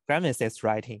in Gramsci's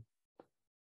writing.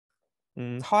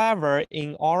 However,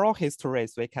 in oral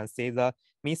histories, we can see the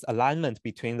misalignment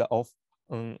between the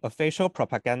official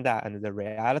propaganda and the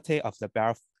reality of the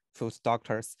barefoot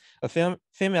doctors. A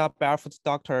female barefoot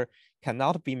doctor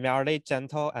cannot be merely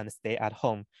gentle and stay at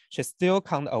home. She still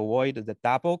can't avoid the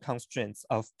double constraints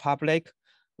of public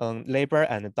labor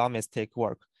and domestic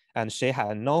work. And she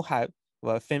had no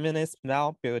feminist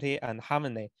smell, beauty, and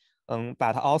harmony,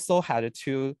 but also had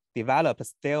to develop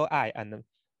still eye and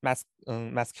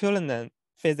masculine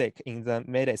physique in the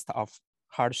midst of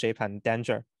hardship and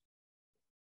danger.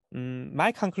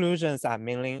 My conclusions are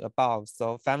mainly above.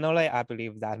 So finally, I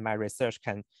believe that my research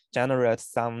can generate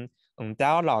some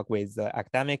dialogue with the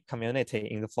academic community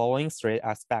in the following three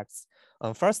aspects.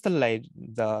 Firstly,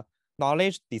 the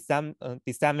knowledge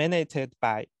disseminated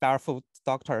by barefoot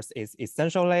doctors is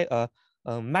essentially a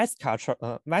mass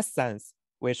science,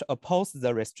 which opposes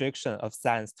the restriction of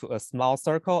science to a small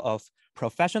circle of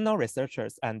professional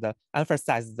researchers and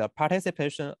emphasizes the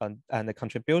participation and the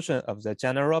contribution of the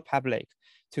general public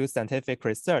to scientific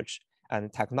research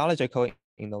and technological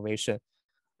innovation.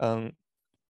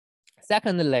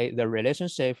 Secondly, the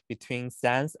relationship between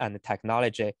science and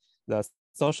technology, the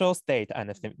social state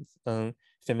and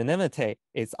femininity,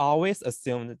 is always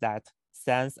assumed that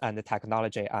science and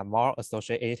technology are more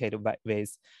associated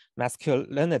with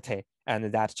masculinity,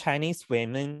 and that Chinese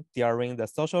women during the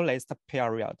socialist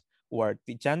period were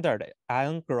degendered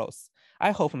iron girls.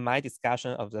 I hope my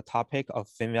discussion of the topic of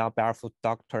female barefoot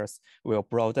doctors will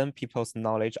broaden people's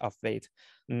knowledge of it.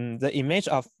 The image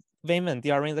of women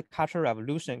during the Cultural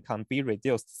Revolution can be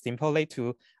reduced simply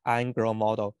to iron girl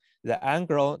model. The iron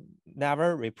girl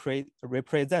never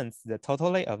represents the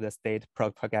totality of the state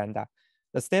propaganda.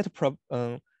 The state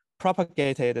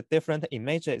propagated different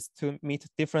images to meet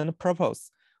different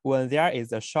purposes. When there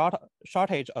is a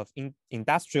shortage of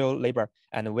industrial labor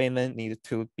and women need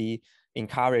to be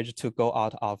encouraged to go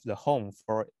out of the home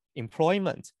for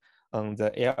employment,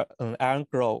 the iron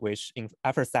growth, which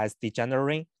emphasizes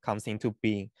degenerating, comes into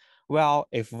being. Well,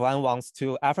 if one wants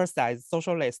to emphasize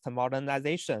socialist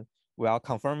modernization while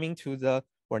conforming to the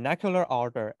vernacular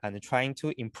order and trying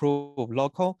to improve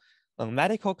local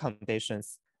medical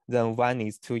conditions, then one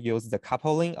needs to use the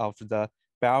coupling of the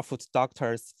barefoot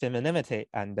doctor's femininity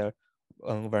and the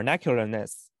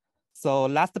vernacularness. So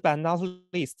last but not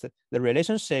least, the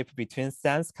relationship between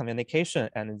science communication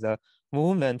and the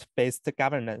movement-based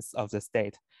governance of the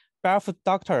state. Barefoot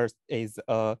Doctors is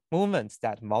a movement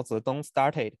that Mao Zedong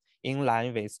started in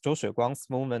line with Zhou Xueguang's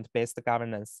movement-based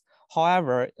governance.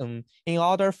 However, in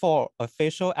order for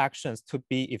official actions to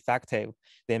be effective,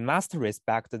 they must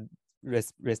respect the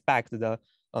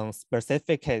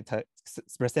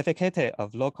specificity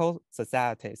of local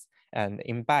societies and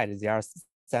embed their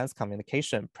science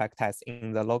communication practice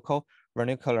in the local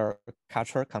vernacular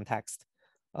cultural context.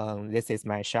 This is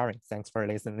my sharing. Thanks for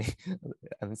listening.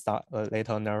 I'm a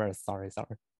little nervous. Sorry.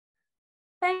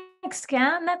 Thanks,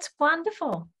 Gan. That's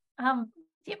wonderful.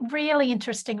 Really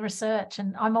interesting research,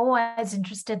 and I'm always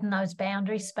interested in those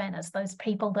boundary spanners, those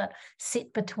people that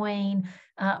sit between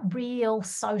real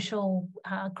social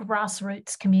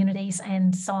grassroots communities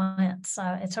and science.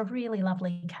 So it's a really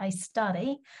lovely case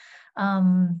study.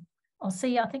 I'll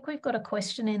see. I think we've got a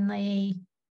question in the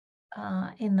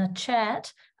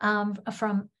chat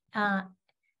from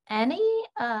Annie.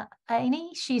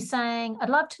 She's saying, I'd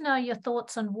love to know your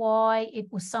thoughts on why it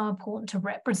was so important to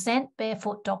represent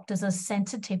barefoot doctors as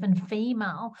sensitive and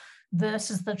female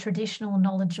versus the traditional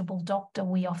knowledgeable doctor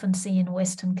we often see in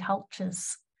Western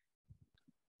cultures.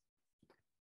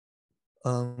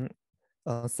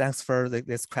 Thanks for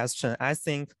this question. I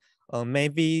think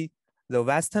maybe the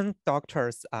Western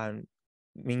doctors are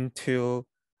mean to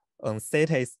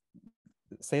cities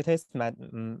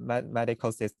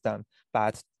medical system,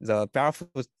 but the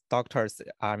barefoot doctors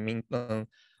are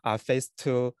faced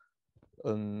to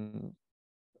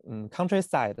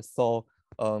countryside. So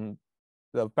the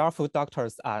barefoot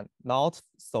doctors are not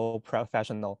so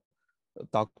professional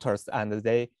doctors, and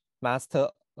they must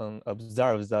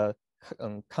observe the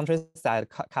countryside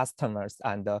customers,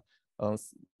 and I'm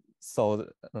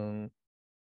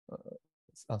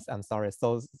sorry.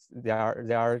 So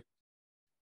their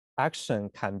action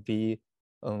can be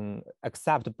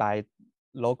accepted by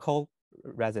local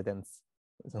residents.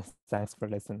 So thanks for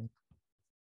listening.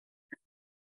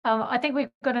 I think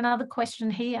we've got another question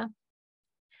here.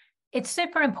 It's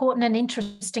super important and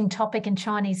interesting topic in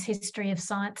Chinese history of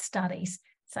science studies.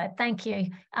 So thank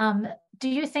you. Do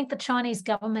you think the Chinese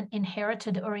government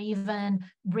inherited or even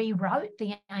rewrote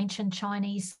the ancient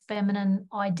Chinese feminine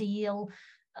ideal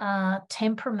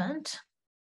temperament?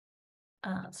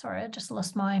 Sorry, I just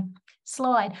lost my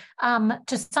slide.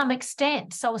 To some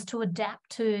extent, so as to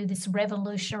adapt to this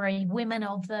revolutionary women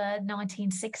of the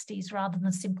 1960s rather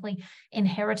than simply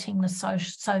inheriting the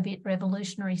Soviet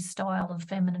revolutionary style of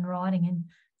feminine writing in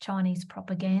Chinese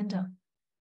propaganda.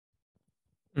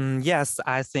 Yes,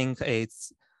 I think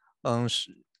it's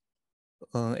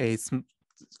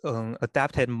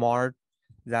adapted more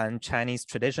than Chinese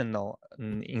traditional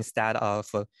instead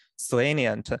of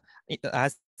Suenient.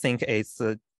 I think it's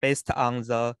based on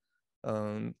the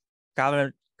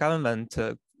government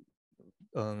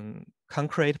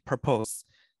concrete purpose,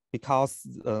 because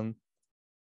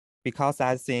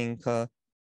I think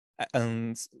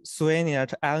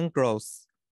Suenient and growth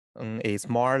is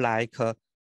more like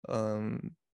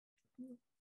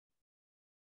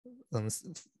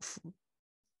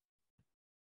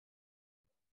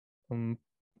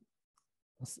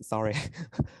sorry.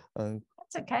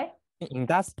 That's okay.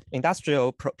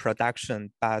 Industrial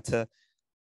production, but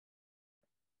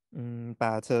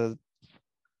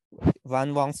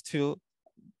one wants to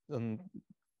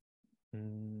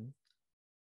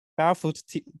barefoot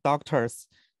doctors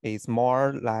is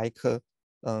more like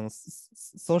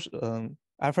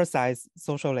emphasize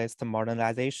socialist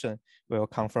modernization while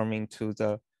conforming to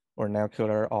the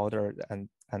vernacular order and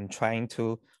trying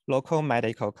to local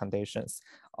medical conditions.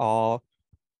 Or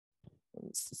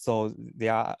so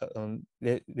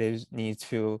they need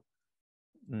to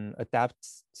adapt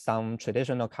some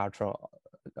traditional culture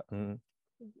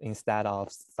instead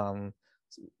of some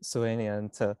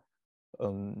Suenient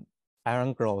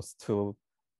iron growth to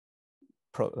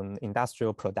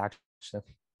industrial production.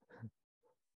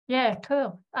 Yeah,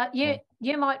 cool.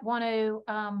 You might want to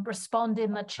respond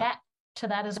in the chat to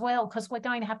that as well, because we're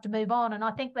going to have to move on, and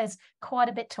I think there's quite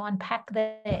a bit to unpack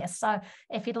there. So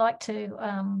if you'd like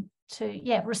to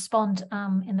respond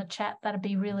in the chat, that'd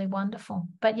be really wonderful.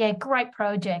 But yeah, great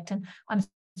project, and I'm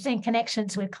interesting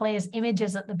connections with Claire's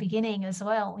images at the beginning as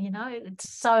well. You know, it's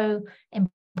so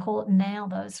important now,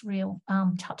 those real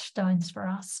touchstones for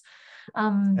us.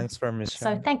 Thanks for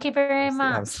Michelle. So thank you very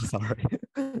much. I'm so sorry.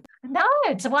 No,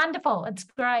 it's wonderful. It's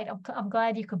great. I'm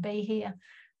glad you could be here.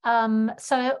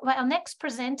 So our next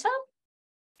presenter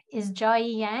is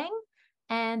Jiayi Yang,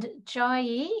 and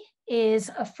Jiayi is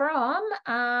from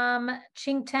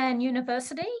Qingtan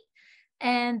University,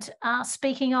 and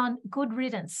speaking on Good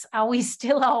Riddance, Are We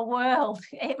Still Our World?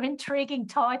 Intriguing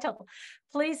title.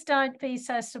 Please don't be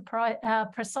so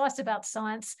precise about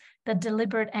science, the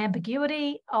deliberate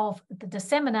ambiguity of the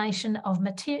dissemination of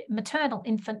maternal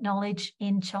infant knowledge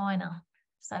in China.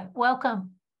 So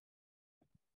welcome.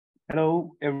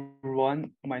 Hello,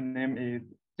 everyone. My name is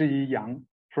Jiayi Yang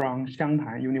from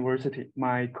Xiangtan University.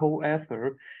 My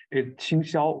co-author is Qing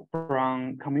Xiao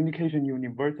from Communication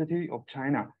University of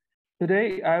China.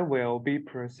 Today, I will be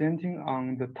presenting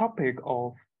on the topic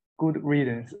of good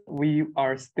riddance. We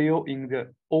are still in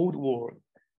the old world.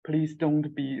 Please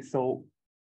don't be so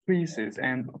precise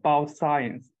and about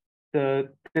science.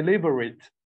 The deliberate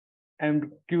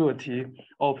ambiguity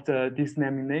of the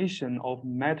dissemination of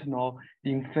maternal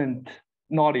infant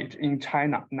knowledge in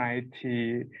China,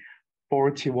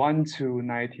 1941 to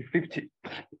 1950.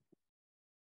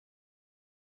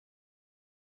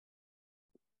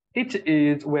 It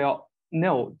is well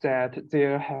known that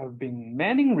there have been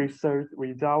many research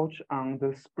results on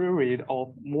the spread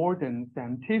of modern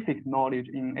scientific knowledge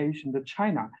in ancient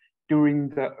China during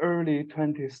the early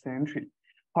 20th century.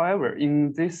 However,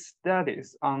 in these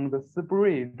studies on the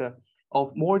spread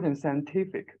of modern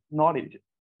scientific knowledge,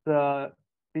 the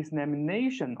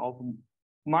dissemination of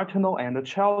maternal and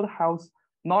child health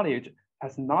knowledge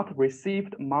has not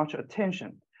received much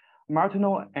attention.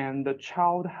 Maternal and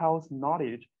child health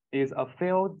knowledge is a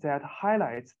field that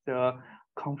highlights the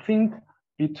conflict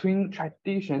between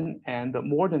tradition and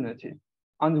modernity.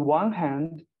 On the one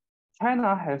hand,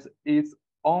 China has its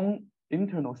own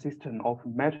internal system of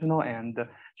maternal and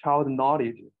child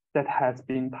knowledge that has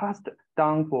been passed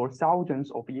down for thousands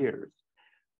of years.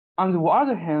 On the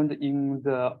other hand, in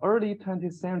the early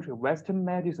 20th century, Western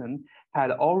medicine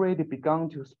had already begun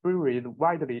to spread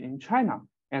widely in China,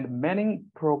 and many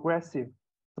progressive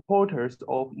supporters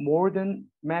of modern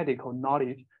medical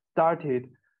knowledge started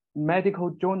medical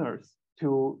journals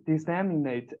to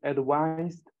disseminate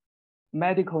advanced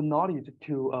medical knowledge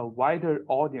to a wider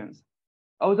audience.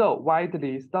 Although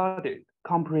widely studied,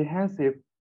 comprehensive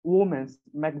women's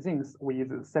magazines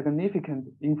with significant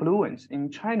influence in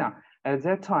China at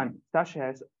that time, such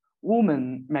as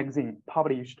Woman magazine,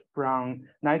 published from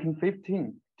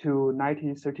 1915 to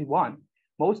 1931,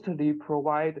 mostly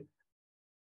provide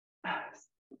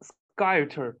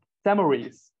scattered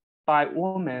summaries by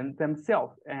women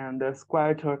themselves and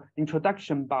scattered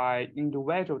introduction by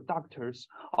individual doctors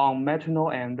on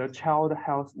maternal and child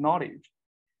health knowledge.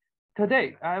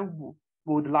 Today, I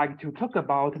would like to talk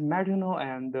about maternal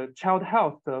and child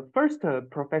health, the first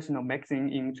professional magazine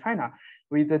in China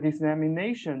with the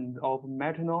dissemination of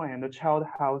maternal and child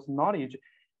health knowledge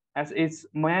as its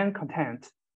main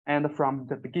content. And from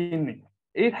the beginning,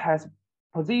 it has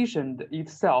positioned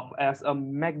itself as a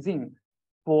magazine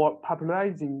for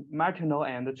popularizing maternal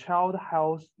and child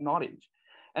health knowledge.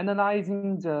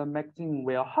 Analyzing the magazine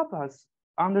will help us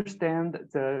understand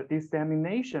the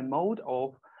dissemination mode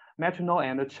of maternal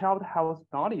and child health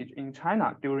knowledge in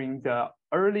China during the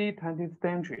early 20th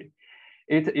century.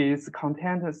 It is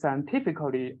content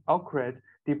scientifically accurate,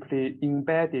 deeply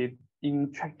embedded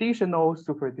in traditional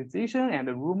superstition and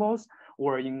rumors,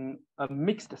 or in a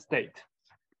mixed state.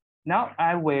 Now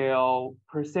I will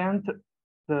present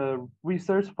the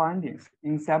research findings.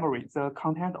 In summary, the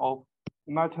content of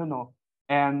maternal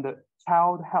and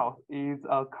child health is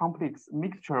a complex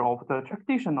mixture of the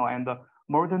traditional and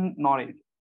modern knowledge.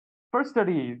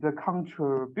 Firstly, the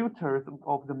contributors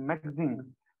of the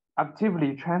magazine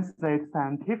actively translate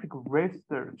scientific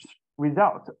research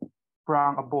results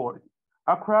from abroad.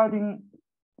 According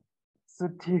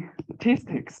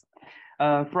statistics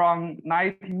from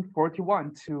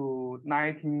 1941 to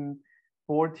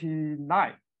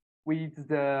 1949, with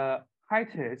the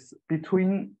hiatus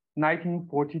between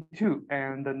 1942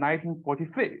 and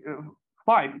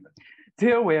 1945,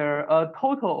 there were a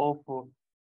total of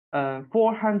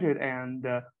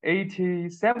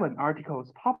 487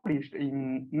 articles published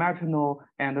in maternal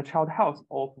and child health,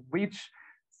 of which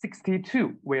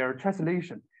 62 were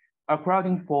translation,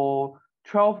 accounting for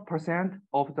 12%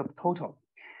 of the total.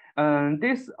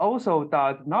 This also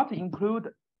does not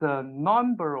include the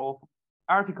number of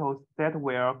articles that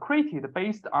were created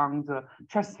based on the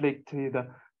translated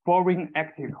foreign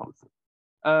articles.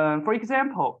 For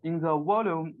example, in the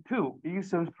volume 2,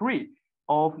 issue 3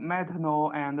 of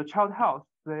Maternal and Child Health,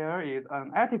 there is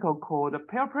an article called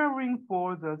Preparing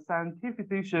for the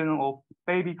Scientification of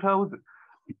Baby Clothes.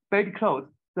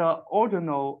 The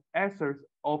original author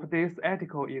of this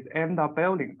article is Amanda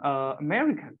Belling,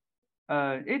 American.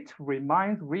 It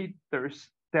reminds readers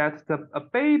that a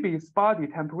baby's body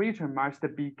temperature must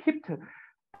be kept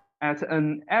at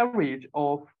an average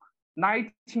of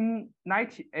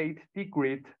 98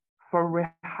 degrees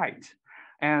Fahrenheit,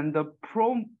 and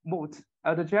promote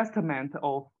adjustment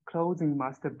of clothing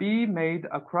must be made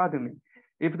accordingly.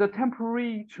 If the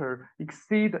temperature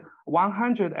exceeds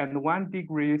 101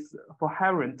 degrees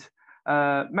Fahrenheit,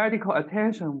 medical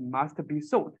attention must be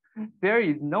sought. There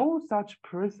is no such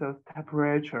precise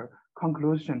temperature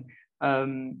conclusion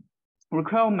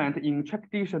requirement in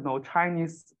traditional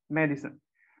Chinese medicine.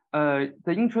 The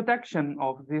introduction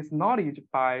of this knowledge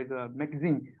by the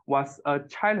magazine was a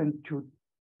challenge to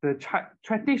the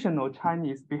traditional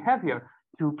Chinese behavior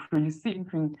to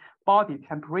perceiving body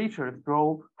temperature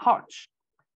through touch.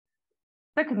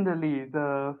 Secondly,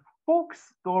 the folk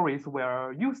stories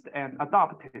were used and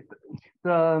adopted.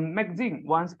 The magazine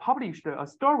once published a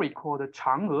story called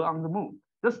Chang'e on the Moon.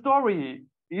 The story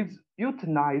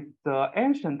utilized the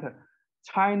ancient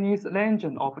Chinese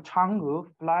legend of Chang'e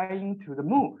flying to the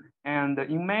moon and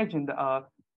imagined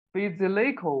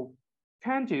physical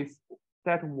changes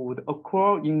that would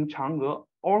occur in Chang'e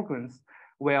organs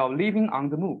while living on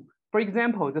the moon. For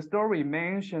example, the story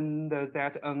mentioned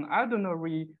that an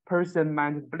ordinary person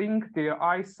might blink their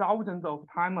eyes thousands of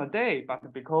times a day,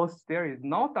 but because there is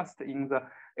no dust in the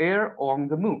air on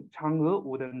the moon, Chang'e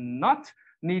would not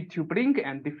need to blink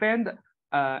and defend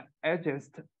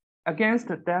against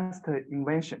dust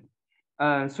invasion.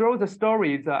 Through the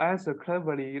story, the author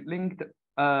cleverly linked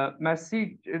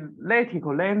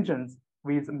mythological legends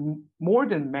with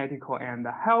modern medical and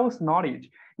health knowledge,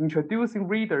 introducing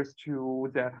readers to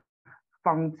the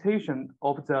foundation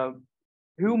of the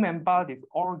human body's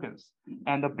organs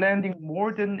and blending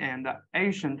modern and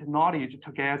ancient knowledge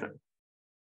together.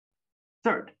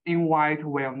 Third, invite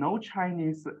well-known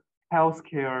Chinese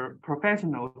healthcare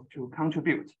professionals to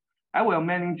contribute. I will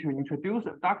manage to introduce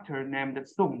a doctor named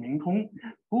Song Mingtong,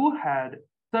 who had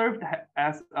served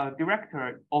as a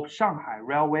director of Shanghai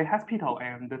Railway Hospital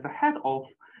and the head of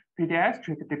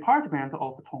pediatric department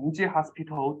of Tongji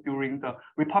Hospital during the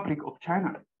Republic of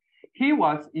China. He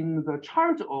was in the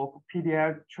charge of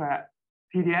pediatric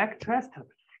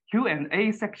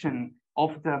Q&A section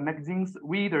of the magazine's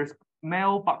readers'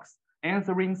 mailbox,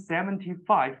 answering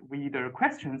 75 reader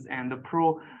questions and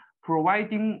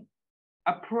providing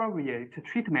appropriate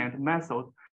treatment methods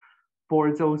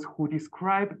for those who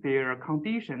describe their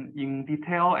condition in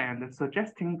detail and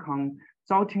suggesting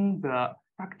consulting the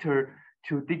doctor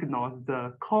to diagnose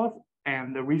the cause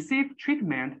and receive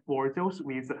treatment for those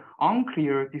with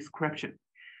unclear description.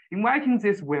 Inviting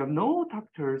these well-known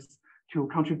doctors to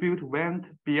contribute went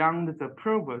beyond the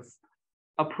previous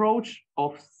approach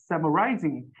of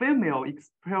summarizing female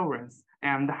experience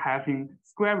and having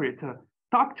squared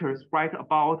doctors write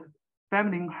about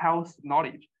feminine health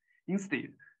knowledge. Instead,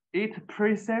 it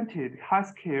presented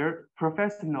healthcare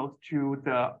professionals to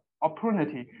the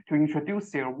opportunity to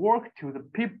introduce their work to the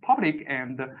public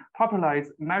and popularize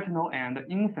maternal and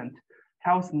infant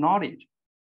health knowledge.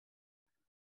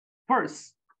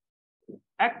 First,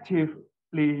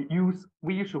 actively use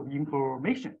visual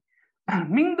information.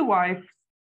 Midwives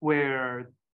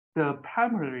were the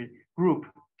primary group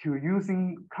to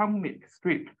using comic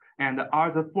strip and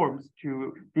other forms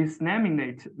to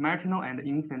disseminate maternal and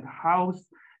infant health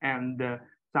and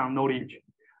some knowledge.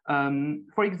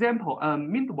 For example, a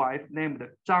midwife named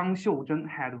Zhang Xiuzhen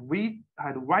had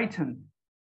written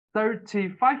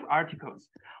 35 articles,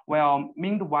 while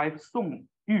midwife Song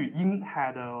Yuying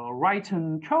had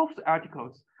written 12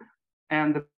 articles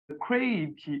and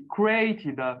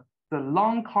created the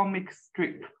long comic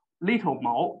strip Little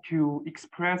Mao to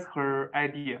express her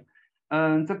idea.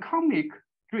 The comic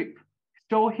strip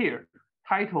shown here,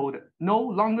 titled No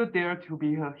Longer Dare to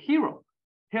Be a Hero,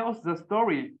 tells the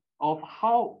story of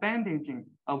how bandaging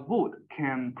a wound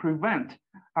can prevent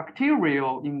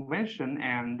bacterial invasion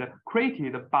and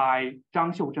created by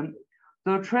Zhang Xiuzhen.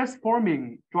 The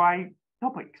transforming dry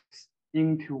topics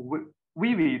into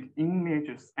vivid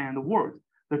images and words.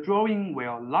 The drawing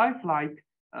were lifelike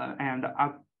and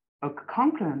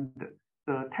accompanied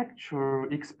the textual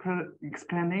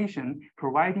explanation,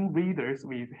 providing readers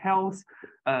with health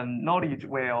knowledge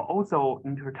while also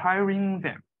entertaining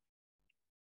them.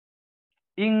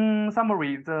 In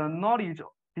summary, the knowledge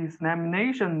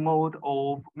dissemination mode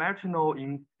of maternal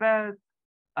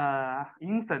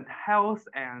infant health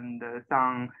and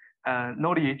some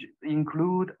knowledge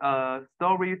include a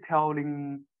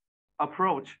storytelling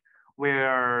approach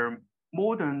where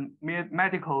modern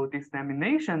medical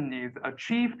dissemination is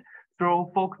achieved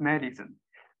through folk medicine.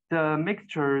 The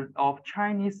mixture of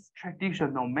Chinese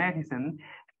traditional medicine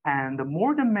and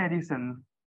modern medicine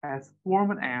has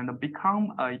formed and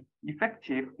become an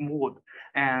effective mode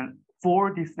and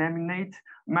for disseminate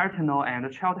maternal and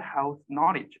child health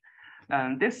knowledge.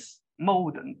 And this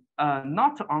mode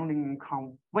not only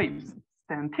conveys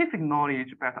scientific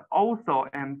knowledge, but also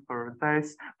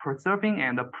emphasizes preserving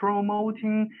and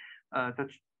promoting the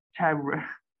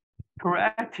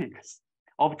characteristics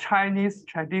of Chinese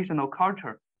traditional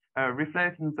culture,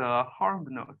 reflecting the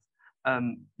harmonious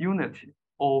unity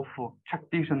of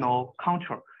traditional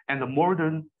culture and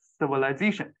modern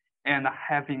civilization, and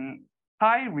having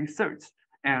high research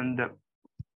and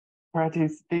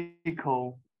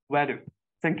practical value.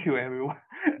 Thank you, everyone.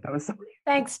 I'm sorry.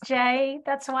 Thanks, Jay.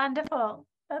 That's wonderful.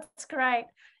 That's great.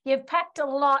 You've packed a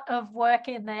lot of work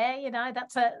in there. You know,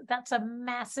 that's a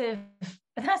massive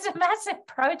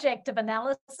project of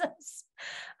analysis.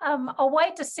 I'll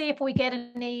wait to see if we get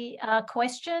any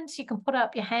questions. You can put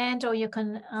up your hand or you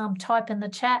can type in the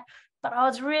chat. But I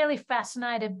was really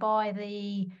fascinated by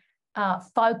the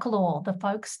folklore, the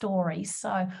folk stories.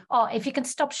 So, if you can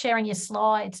stop sharing your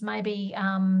slides, maybe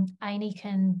Amy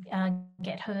can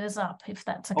get hers up if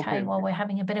that's okay, while we're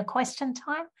having a bit of question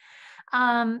time.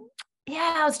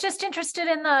 Yeah, I was just interested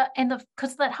in the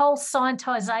because that whole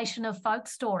scientization of folk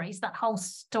stories, that whole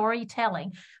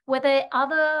storytelling. Were there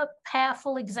other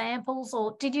powerful examples,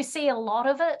 or did you see a lot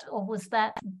of it, or was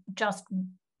that just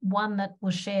one that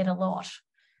was shared a lot?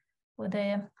 Were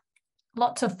there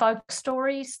lots of folk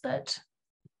stories that?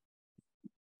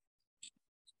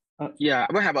 Yeah,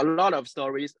 we have a lot of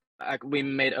stories. Like we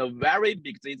made a very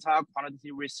big data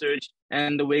quantitative research,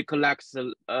 and we collect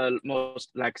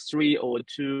most like 3 or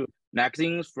 2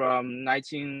 magazines from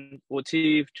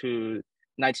 1940s to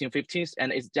 1950s,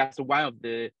 and it's just one of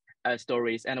the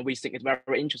stories, and we think it's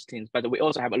very interesting. But we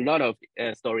also have a lot of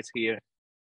stories here.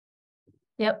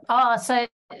 Yep. Oh, so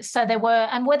there were,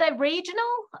 and were they regional?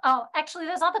 Oh, actually,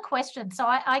 there's other questions, so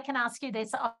I can ask you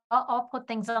this. I'll put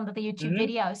things under the YouTube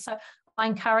video, so I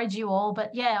encourage you all.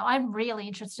 But yeah, I'm really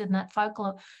interested in that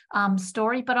folklore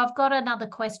story. But I've got another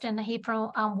question here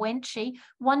from Wenqi,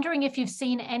 wondering if you've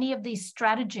seen any of these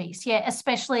strategies. Yeah,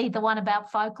 especially the one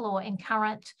about folklore in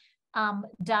current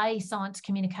day science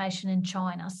communication in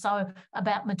China. So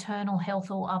about maternal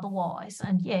health or otherwise.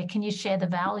 And yeah, can you share the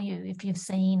value if you've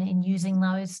seen in using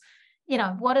those? You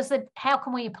know, what is it? How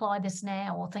can we apply this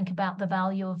now, or think about the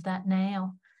value of that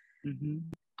now?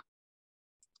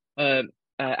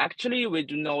 Actually, we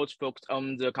do not focus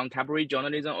on the contemporary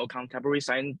journalism or contemporary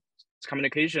science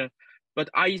communication, but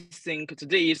I think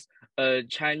today's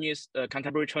Chinese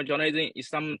contemporary journalism is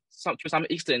to some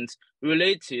extent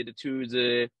related to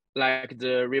the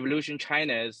Revolution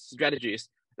China's strategies.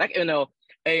 Like, you know,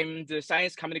 in the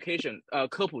science communication,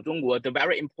 科普中国, the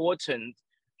very important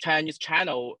Chinese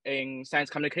channel in science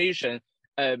communication,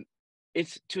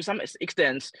 it's to some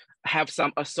extent have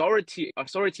some authority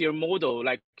model,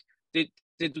 like they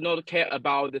do not care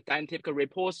about the scientific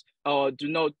reports or do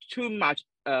not too much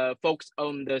focus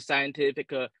on the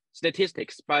scientific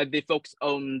statistics, but they focus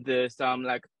on some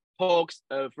like talks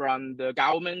from the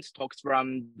government, talks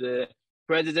from the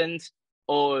president,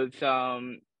 or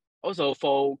some also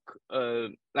folk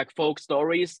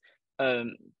stories.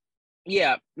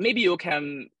 Yeah, maybe you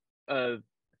can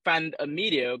find a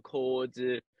media called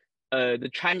the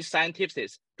Chinese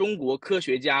Scientists, 中国科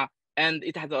学家, and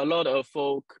it has a lot of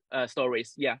folk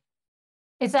stories. Yeah.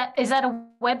 Is that a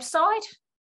website?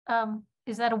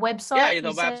 Is that a website? Yeah, it's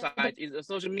a website. It's a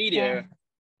social media.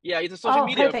 Yeah, it's a social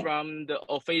media perfect. From the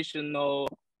official.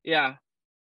 Yeah.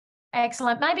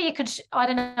 Excellent. Maybe you could, I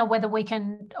don't know whether we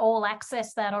can all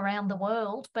access that around the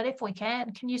world, but if we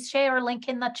can you share a link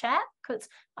in the chat? Because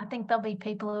I think there'll be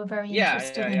people who are very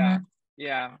interested in that.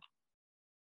 Yeah,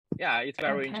 it's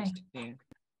very interesting.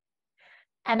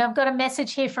 And I've got a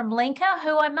message here from Linka,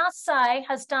 who I must say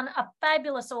has done a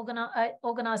fabulous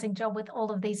organising job with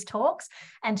all of these talks.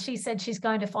 And she said she's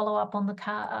going to follow up on the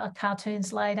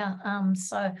cartoons later.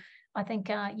 So I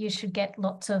think you should get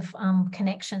lots of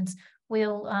connections.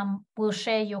 We'll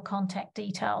share your contact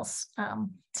details.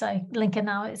 So Linka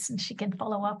knows and she can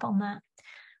follow up on that.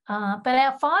 But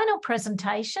our final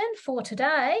presentation for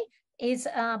today is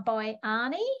by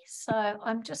Arnie. So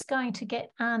I'm just going to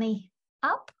get Arnie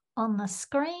up on the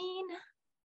screen.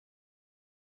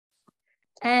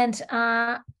 And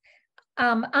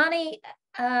Arnie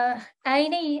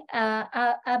Aini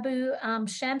Abu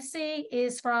Shamsi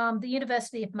is from the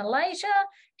University of Malaysia,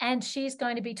 and she's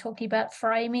going to be talking about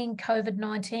framing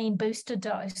COVID-19 booster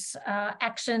dose,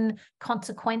 action,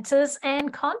 consequences,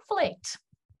 and conflict.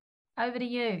 Over to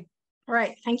you.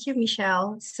 Right, thank you,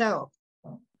 Michelle. So,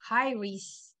 high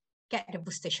risk, get the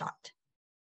booster shot.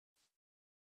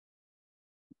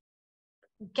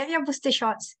 Get your booster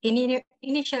shots.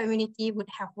 Initial immunity would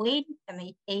have waned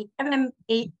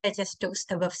MM8 versus dose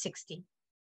above 60.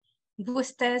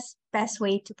 Boosters, best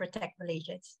way to protect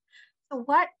Malaysians. So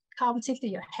what comes into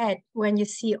your head when you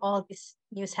see all these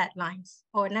news headlines?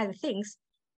 Or another things,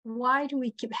 why do we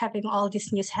keep having all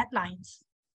these news headlines?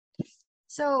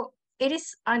 So it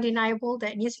is undeniable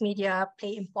that news media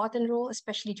play an important role,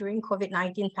 especially during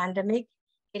COVID-19 pandemic.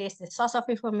 It is the source of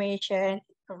information,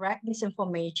 it corrects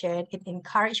misinformation, it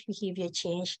encourages behavior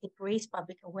change, it raises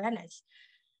public awareness.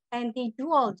 And they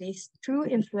do all this through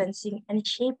influencing and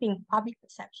shaping public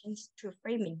perceptions through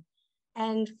framing.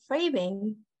 And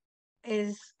framing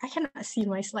is, I cannot see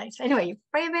my slides. Anyway,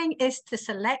 framing is to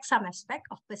select some aspect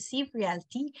of perceived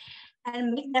reality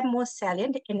and make them more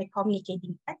salient in the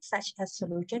communicating text, such as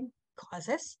solution,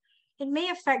 causes. It may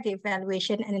affect the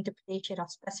evaluation and interpretation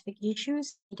of specific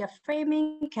issues. Media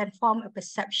framing can form a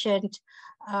perception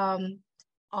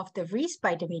of the risk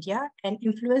by the media and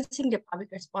influencing the public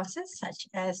responses, such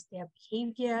as their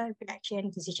behavior, reaction,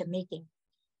 decision-making.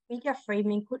 Media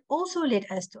framing could also lead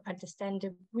us to understand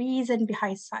the reason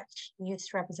behind such news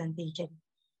representation.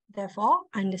 Therefore,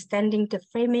 understanding the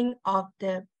framing of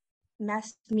the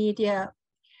mass media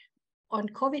on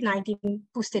COVID-19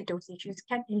 boosted dose issues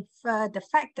can infer the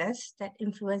factors that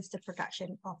influence the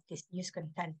production of this news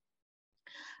content.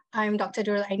 I'm Dr.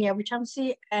 Durul Aini Abu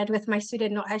Shamsi, and with my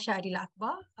student Nur Aisha Adila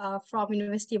Akbar from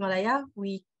University of Malaya,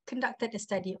 we conducted a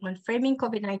study on framing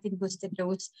COVID-19 boosted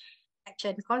dose,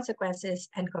 action, consequences,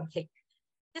 and conflict.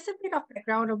 Just a bit of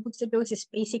background of booster dose is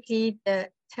basically the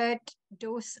third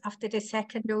dose after the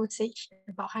second dosage,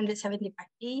 about 175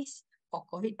 days for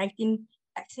COVID-19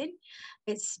 vaccine.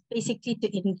 It's basically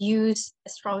to induce a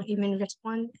strong immune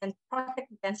response and protect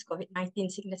against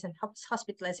COVID-19 sickness and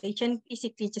hospitalization,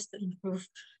 basically just to improve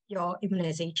your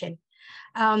immunization.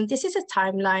 This is a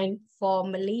timeline for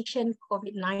Malaysian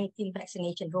COVID-19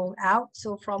 vaccination rollout.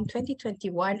 So from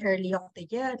 2021, early of the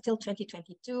year, until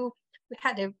 2022, we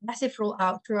had a massive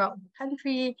rollout throughout the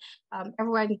country.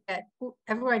 Everyone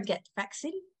get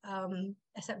vaccine,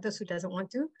 except those who doesn't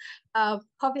want to.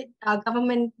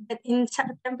 Government, but in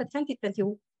September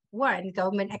 2021,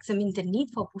 government examined the need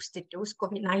for boosted dose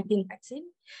COVID-19 vaccine,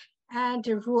 and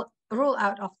the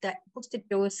rollout of that boosted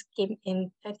dose came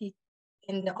in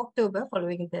the October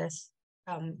following this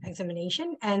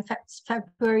examination, and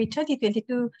February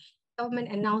 2022, government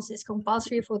announced it's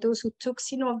compulsory for those who took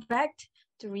Sinovac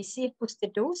to receive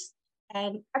boosted dose,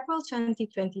 and April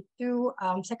 2022,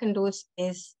 second dose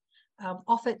is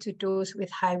offered to those with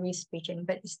high-risk patients,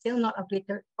 but it's still not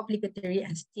obligatory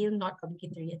and still not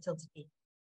obligatory until today.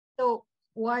 So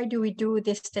why do we do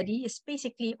this study? It's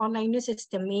basically online news is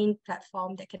the main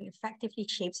platform that can effectively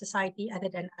shape society other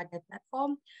than other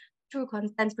platforms through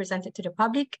content presented to the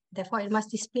public. Therefore, it must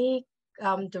display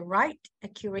the right,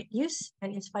 accurate news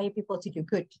and inspire people to do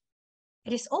good.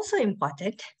 It is also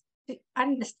important to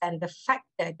understand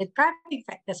the driving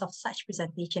factors of such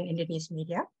presentation in the news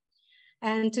media.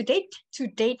 And to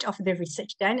date of the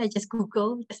research done, I just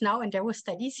Googled just now and there was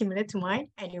studies similar to mine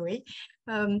anyway.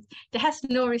 There has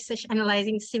no research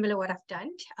analyzing similar what I've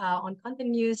done on content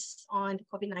news on the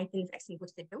COVID-19 vaccine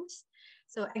boosted dose.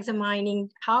 So examining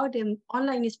how the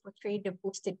online news portrayed the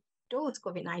boosted dose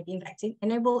COVID-19 vaccine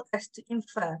enable us to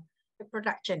infer the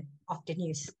production of the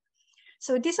news.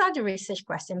 So these are the research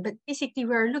questions, but basically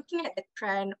we're looking at the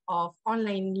trend of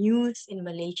online news in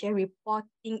Malaysia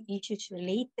reporting issues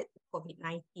related to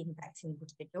COVID-19 vaccine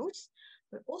booster dose.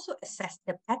 We also assess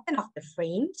the pattern of the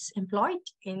frames employed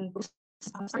in booster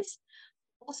stories.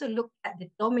 Also look at the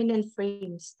dominant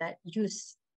frames that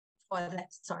used for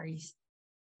that stories.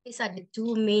 These are the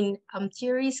two main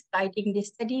theories guiding this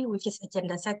study, which is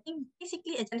agenda setting.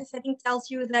 Basically, agenda setting tells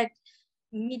you that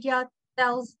media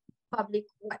tells public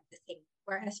what to think,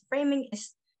 whereas framing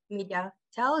is media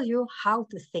tell you how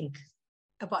to think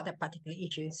about the particular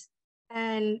issues.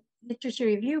 And literature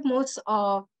review, most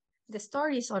of the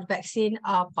stories on vaccine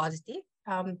are positive.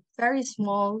 Very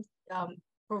small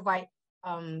provide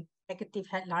negative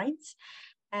headlines,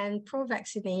 and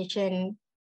pro-vaccination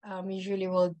usually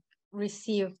will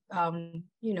receive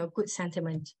good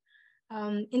sentiment.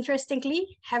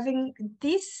 Interestingly, having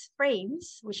these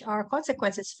frames, which are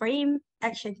consequences frame,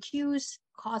 action cues,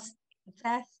 cause,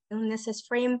 death, illnesses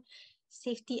frame,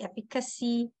 safety,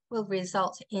 efficacy will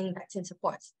result in vaccine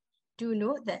supports. Do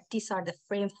note that these are the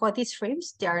frames. For these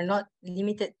frames, they are not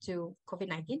limited to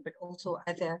COVID-19, but also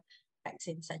other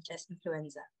vaccines such as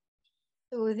influenza.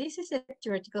 So this is a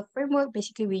theoretical framework.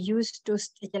 Basically, we use those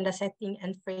agenda setting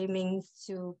and framing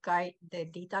to guide the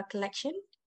data collection.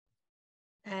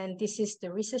 And this is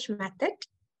the research method.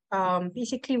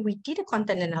 Basically, we did a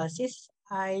content analysis.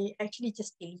 I actually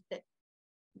just deleted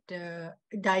the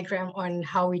diagram on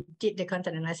how we did the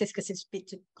content analysis because it's a bit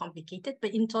too complicated.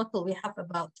 But in total, we have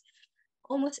about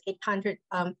almost 800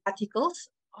 articles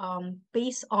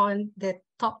based on the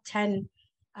top 10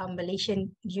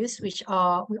 Malaysian news, which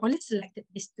are, we only selected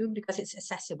these two because it's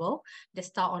accessible. The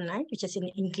Star Online, which is in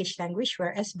English language,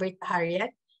 whereas Berita Harian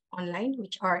Online,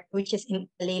 which is in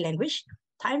Malay language.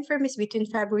 Time frame is between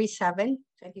February 7,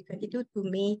 2022 to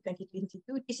May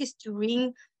 2022. This is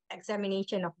during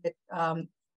examination of the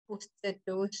booster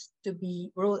dose to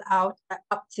be rolled out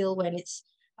up till when it's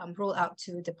rolled out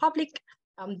to the public.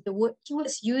 The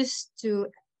keywords used to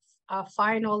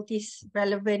find all these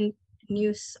relevant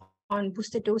news on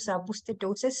booster dose are booster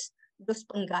doses, dos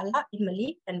penggala in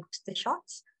Malay, and booster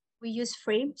shots. We use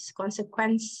frames,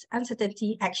 consequence,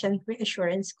 uncertainty, action,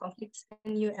 reassurance, conflicts,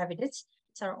 and new evidence.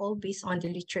 These are all based on the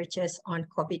literatures on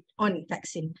COVID, on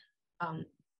vaccine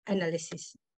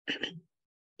analysis.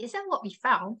 Is that what we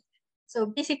found? So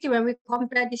basically, when we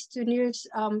compare these two news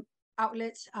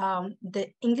outlets,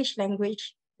 the English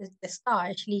language, the Star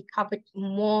actually covered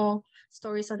more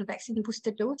stories on vaccine booster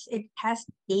dose. It has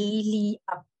daily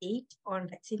update on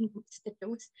vaccine booster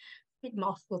dose. A bit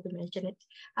mouthful to mention it.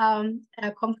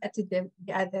 Compared to the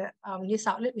other news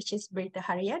outlet, which is Berita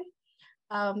Harian.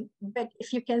 But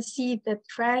if you can see, the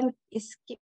trend is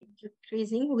keep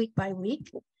decreasing week by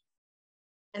week.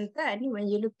 And then when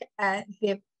you look at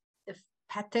the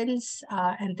patterns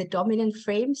and the dominant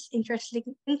frames,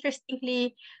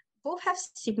 interestingly, both have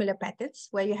similar patterns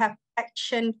where you have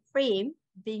action frame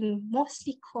being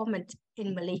mostly common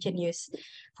in Malaysian news,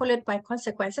 followed by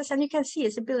consequences. And you can see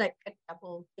it's a bit like a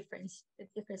double difference. The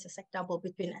difference is like double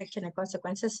between action and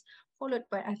consequences, followed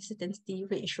by uncertainty,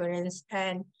 reassurance,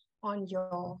 and on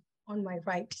my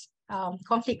right,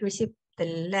 conflict received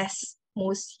the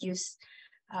most used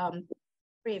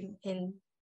frame in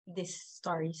these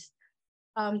stories.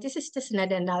 This is just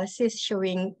another analysis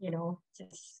showing,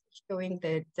 just showing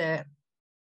the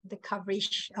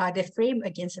coverage, the frame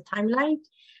against the timeline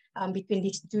between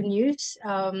these two news.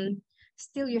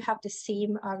 Still, you have the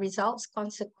same results.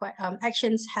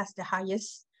 Actions has the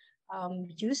highest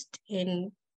used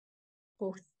in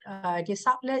both these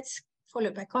outlets,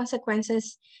 followed by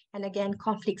consequences. And again,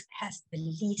 conflicts has the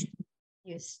least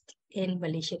used in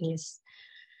Malaysian news.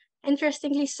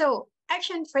 Interestingly, so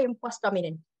action frame was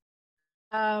dominant.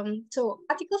 So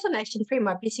articles on action frame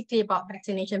are basically about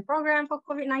vaccination program for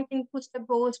COVID-19 booster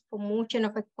dose, promotion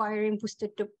of acquiring booster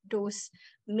dose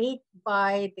made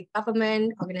by the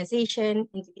government, organization,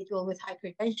 individual with high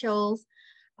credentials,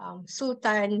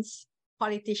 sultans,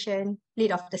 politician,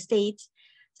 lead of the state.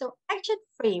 So action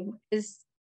frame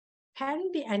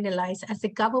can be analyzed as a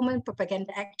government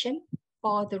propaganda action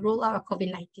for the rollout of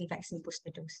COVID-19 vaccine booster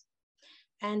dose.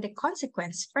 And the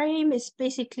consequence frame is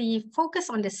basically focused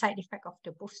on the side effect of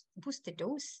the booster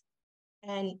dose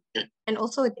and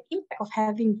also the impact of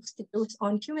having booster dose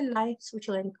on human life,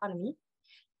 social, and economy.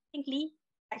 Thinkly,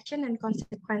 action and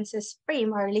consequences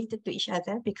frame are related to each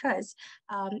other because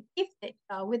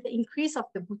with the increase of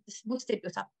the booster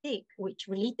dose uptake, which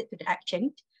related to the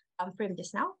action frame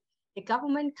just now, the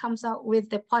government comes out with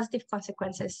the positive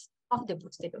consequences of the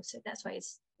booster dose. So that's why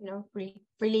it's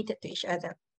related to each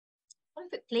other.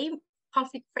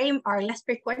 Conflict frame are less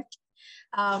frequent.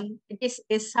 This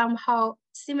is somehow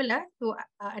similar to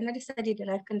another study that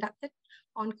I've conducted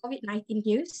on COVID-19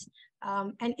 news.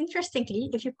 And interestingly,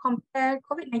 if you compare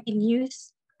COVID-19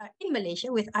 news in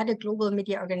Malaysia with other global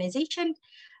media organizations,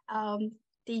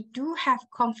 they do have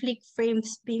conflict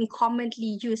frames being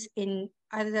commonly used in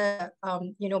other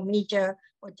major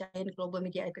or giant global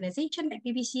media organizations like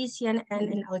BBC, CNN,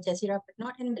 and Al Jazeera, but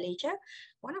not in Malaysia.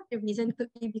 One of the reasons could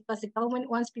be because the government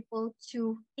wants people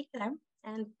to take them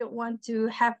and don't want to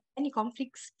have any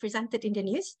conflicts presented in the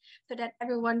news so that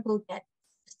everyone will get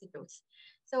those.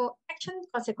 So action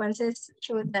consequences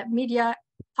show that media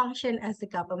function as the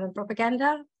government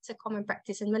propaganda. It's a common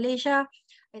practice in Malaysia.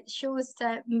 It shows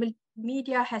that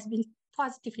media has been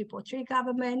positively portray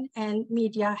government and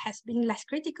media has been less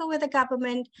critical with the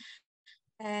government.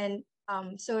 And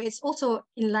so it's also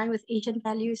in line with Asian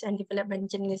values and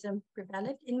development journalism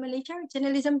prevalent in Malaysia.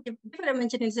 Development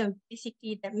journalism,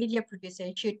 basically that media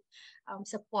producers should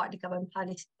support the government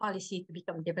policy to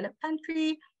become a developed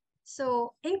country.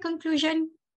 So in conclusion,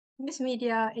 news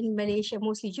media in Malaysia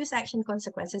mostly use action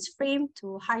consequences framed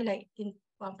to highlight in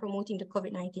promoting the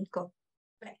COVID-19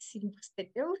 vaccine booster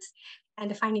dose,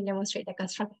 and the finding demonstrate that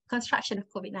construction of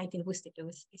COVID-19 booster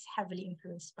dose is heavily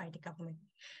influenced by the government.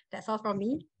 That's all from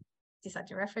me. These are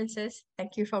the references.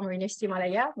 Thank you from University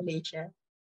Malaya, Malaysia.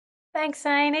 Thanks,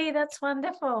 Amy. That's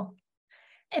wonderful.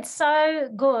 It's so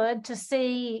good to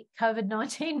see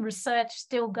COVID-19 research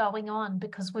still going on,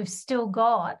 because we've still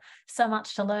got so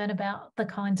much to learn about the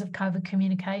kinds of COVID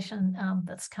communication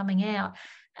that's coming out.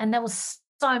 And there was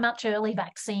so much early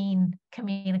vaccine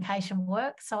communication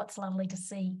work, so it's lovely to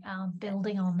see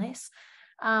building on this.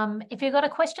 If you've got a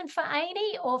question for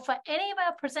Amy or for any of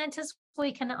our presenters,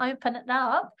 we can open it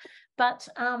up. But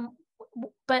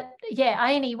yeah,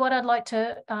 Amy, what I'd like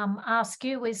to ask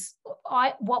you is,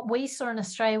 what we saw in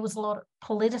Australia was a lot of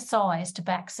politicised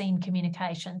vaccine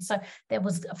communication. So there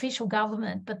was official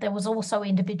government, but there was also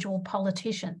individual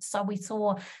politicians. So we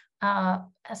saw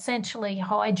essentially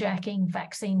hijacking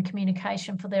vaccine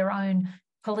communication for their own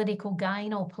political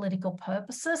gain or political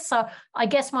purposes. So I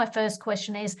guess my first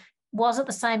question is, was it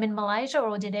the same in Malaysia,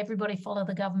 or did everybody follow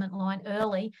the government line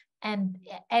early? And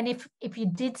if you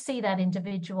did see that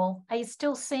individual, are you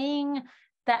still seeing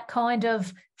that kind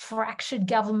of fractured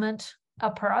government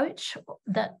approach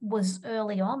that was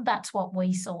early on? That's what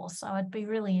we saw. So I'd be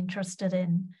really interested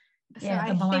in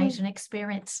the Malaysian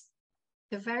experience.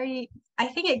 I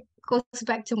think it goes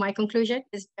back to my conclusion,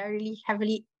 is very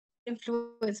heavily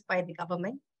influenced by the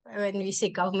government. When we say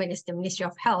government, is the Ministry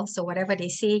of Health, so whatever they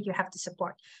say, you have to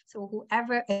support. So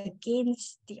whoever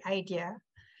against the idea,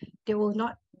 they will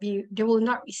not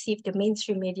receive the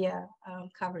mainstream media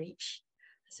coverage.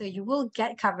 So you will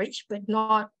get coverage, but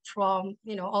not from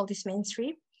all this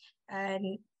mainstream.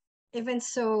 And even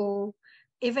so,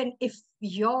 even if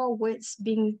your words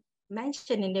being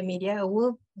mentioned in the media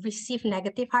will receive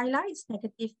negative highlights,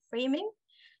 negative framing.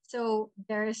 So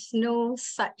there's no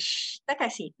such, like I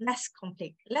said, less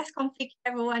conflict. Less conflict,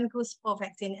 everyone goes for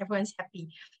vaccine, everyone's happy.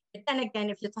 But then again,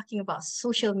 if you're talking about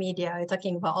social media, you're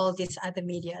talking about all these other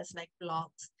medias like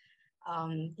blogs,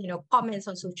 comments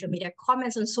on social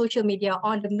media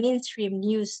on the mainstream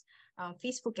news,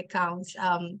 Facebook accounts,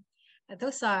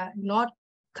 those are not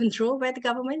controlled by the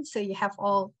government. So you have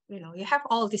all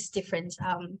these different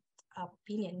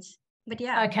opinions. But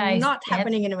yeah, not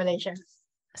happening in Malaysia.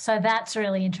 So that's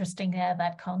really interesting there,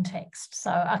 that context.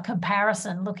 So a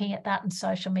comparison, looking at that in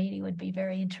social media would be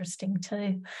very interesting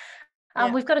too.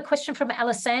 We've got a question from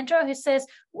Alessandro who says,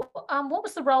 what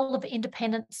was the role of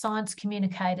independent science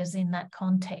communicators in that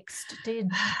context?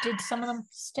 Did some of them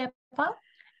step up?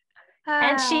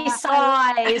 And she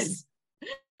sighs.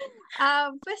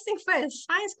 First thing first,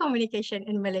 science communication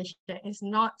in Malaysia is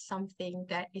not something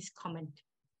that is common.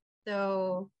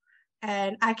 So,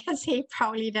 and I can say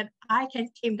proudly that I can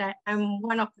claim that I'm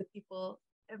one of the people,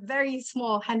 a very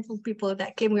small handful of people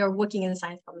that claim we are working in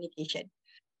science communication.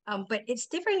 But it's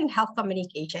different in health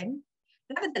communication.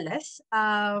 Nevertheless,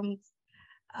 I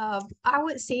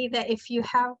would say that if you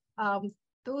have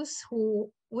those who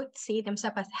would say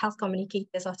themselves as health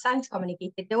communicators or science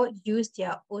communicators, they would use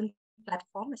their own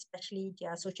platform, especially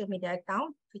their social media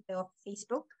account, Twitter or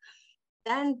Facebook.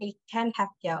 Then they can have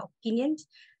their opinions.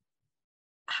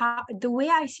 The way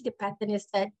I see the pattern is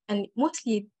that, and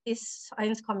mostly this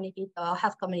science communicator or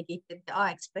health communicator, they are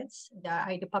experts, they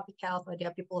are either public health or they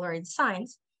are people who are in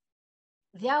science.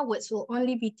 Their words will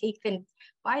only be taken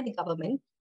by the government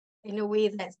in a way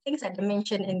that things that they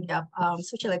mention in their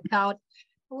social account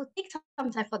will take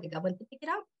some time for the government to pick it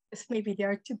up, because maybe they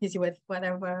are too busy with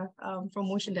whatever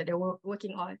promotion that they're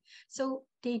working on. So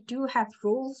they do have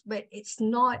rules, but it's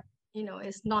not,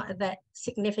 it's not that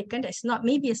significant. It's not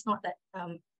that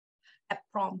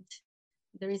prompt.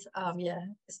 There is,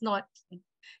 it's not,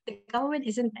 the government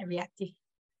isn't that reactive.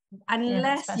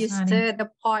 Unless you stir the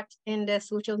pot in the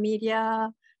social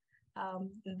media,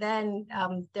 then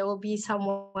there will be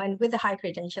someone with a high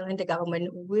credential and the government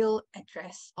will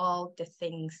address all the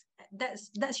things.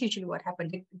 That's usually what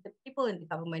happened. The people in the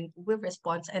government will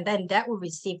respond, and then that will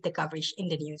receive the coverage in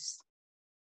the news.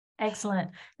 Excellent.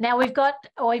 Now we've got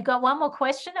one more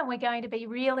question, and we're going to be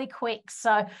really quick.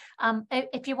 So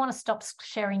if you want to stop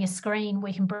sharing your screen,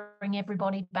 we can bring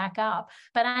everybody back up.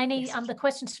 But Amy, the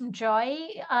question's from Joy.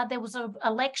 There was an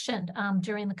election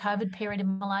during the COVID period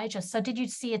in Malaysia. So did you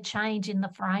see a change in the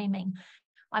framing?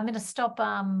 I'm going to stop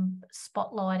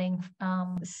spotlighting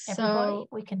everybody.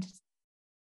 We can just...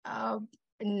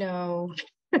 No.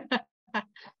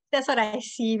 That's what I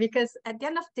see, because at the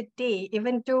end of the day,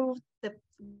 even though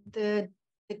the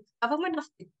government of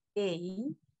the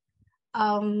day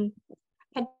can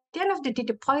the end of the day,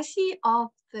 the policy of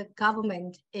the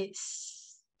government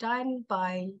is done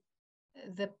by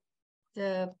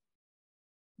the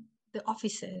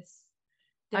officers,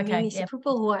 the municipal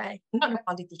people who are not a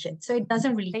politician. So it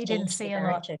doesn't really change the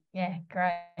direction. Yeah,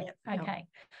 great. Yep, okay.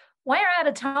 We're out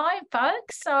of time,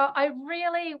 folks. So I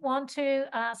really want to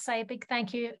say a big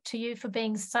thank you to you for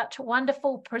being such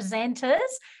wonderful presenters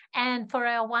and for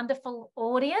our wonderful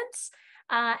audience.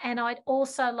 And I'd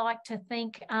also like to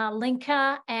thank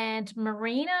Linka and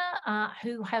Marina,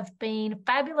 who have been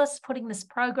fabulous putting this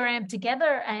program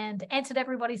together and answered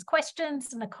everybody's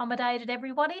questions and accommodated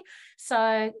everybody.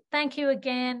 So thank you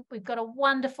again. We've got a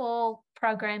wonderful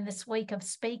program this week of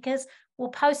speakers. We'll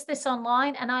post this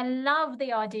online, and I love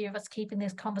the idea of us keeping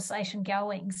this conversation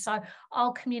going. So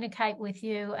I'll communicate with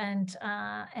you, and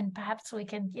perhaps we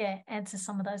can, answer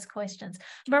some of those questions.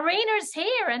 Marina's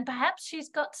here, and perhaps she's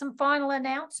got some final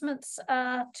announcements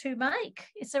to make.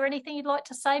 Is there anything you'd like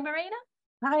to say, Marina?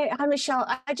 Hi, Michelle.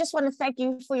 I just want to thank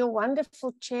you for your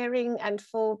wonderful chairing and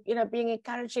for being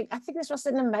encouraging. I think this was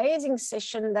an amazing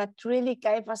session that really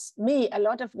gave me a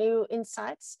lot of new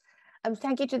insights.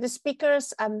 Thank you to the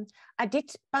speakers. I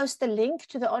did post the link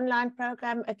to the online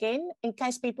program again, in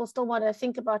case people still want to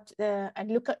think about and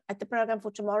look at the program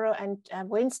for tomorrow and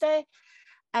Wednesday.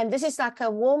 And this is like a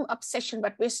warm-up session,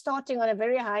 but we're starting on a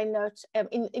very high note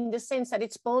in the sense that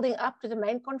it's building up to the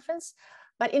main conference.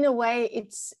 But in a way,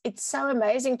 it's so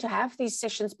amazing to have these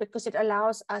sessions because it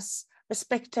allows us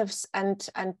perspectives and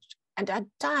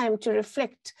time to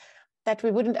reflect that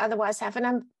we wouldn't otherwise have.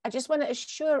 And I just want to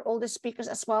assure all the speakers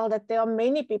as well that there are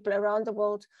many people around the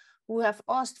world who have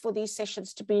asked for these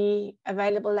sessions to be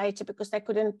available later because they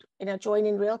couldn't join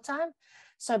in real time.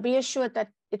 So be assured that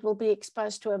it will be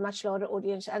exposed to a much larger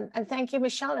audience. And thank you,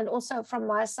 Michelle. And also from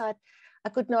my side, I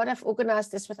could not have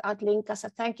organized this without Linka. So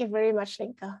thank you very much,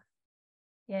 Linka.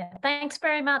 Yeah, thanks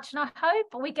very much. And I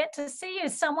hope we get to see you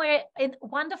somewhere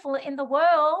wonderful in the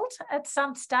world at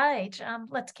some stage.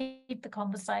 Let's keep the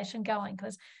conversation going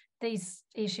because these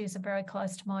issues are very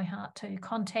close to my heart too,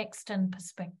 context and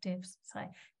perspectives. So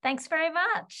thanks very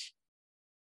much.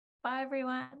 Bye,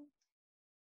 everyone.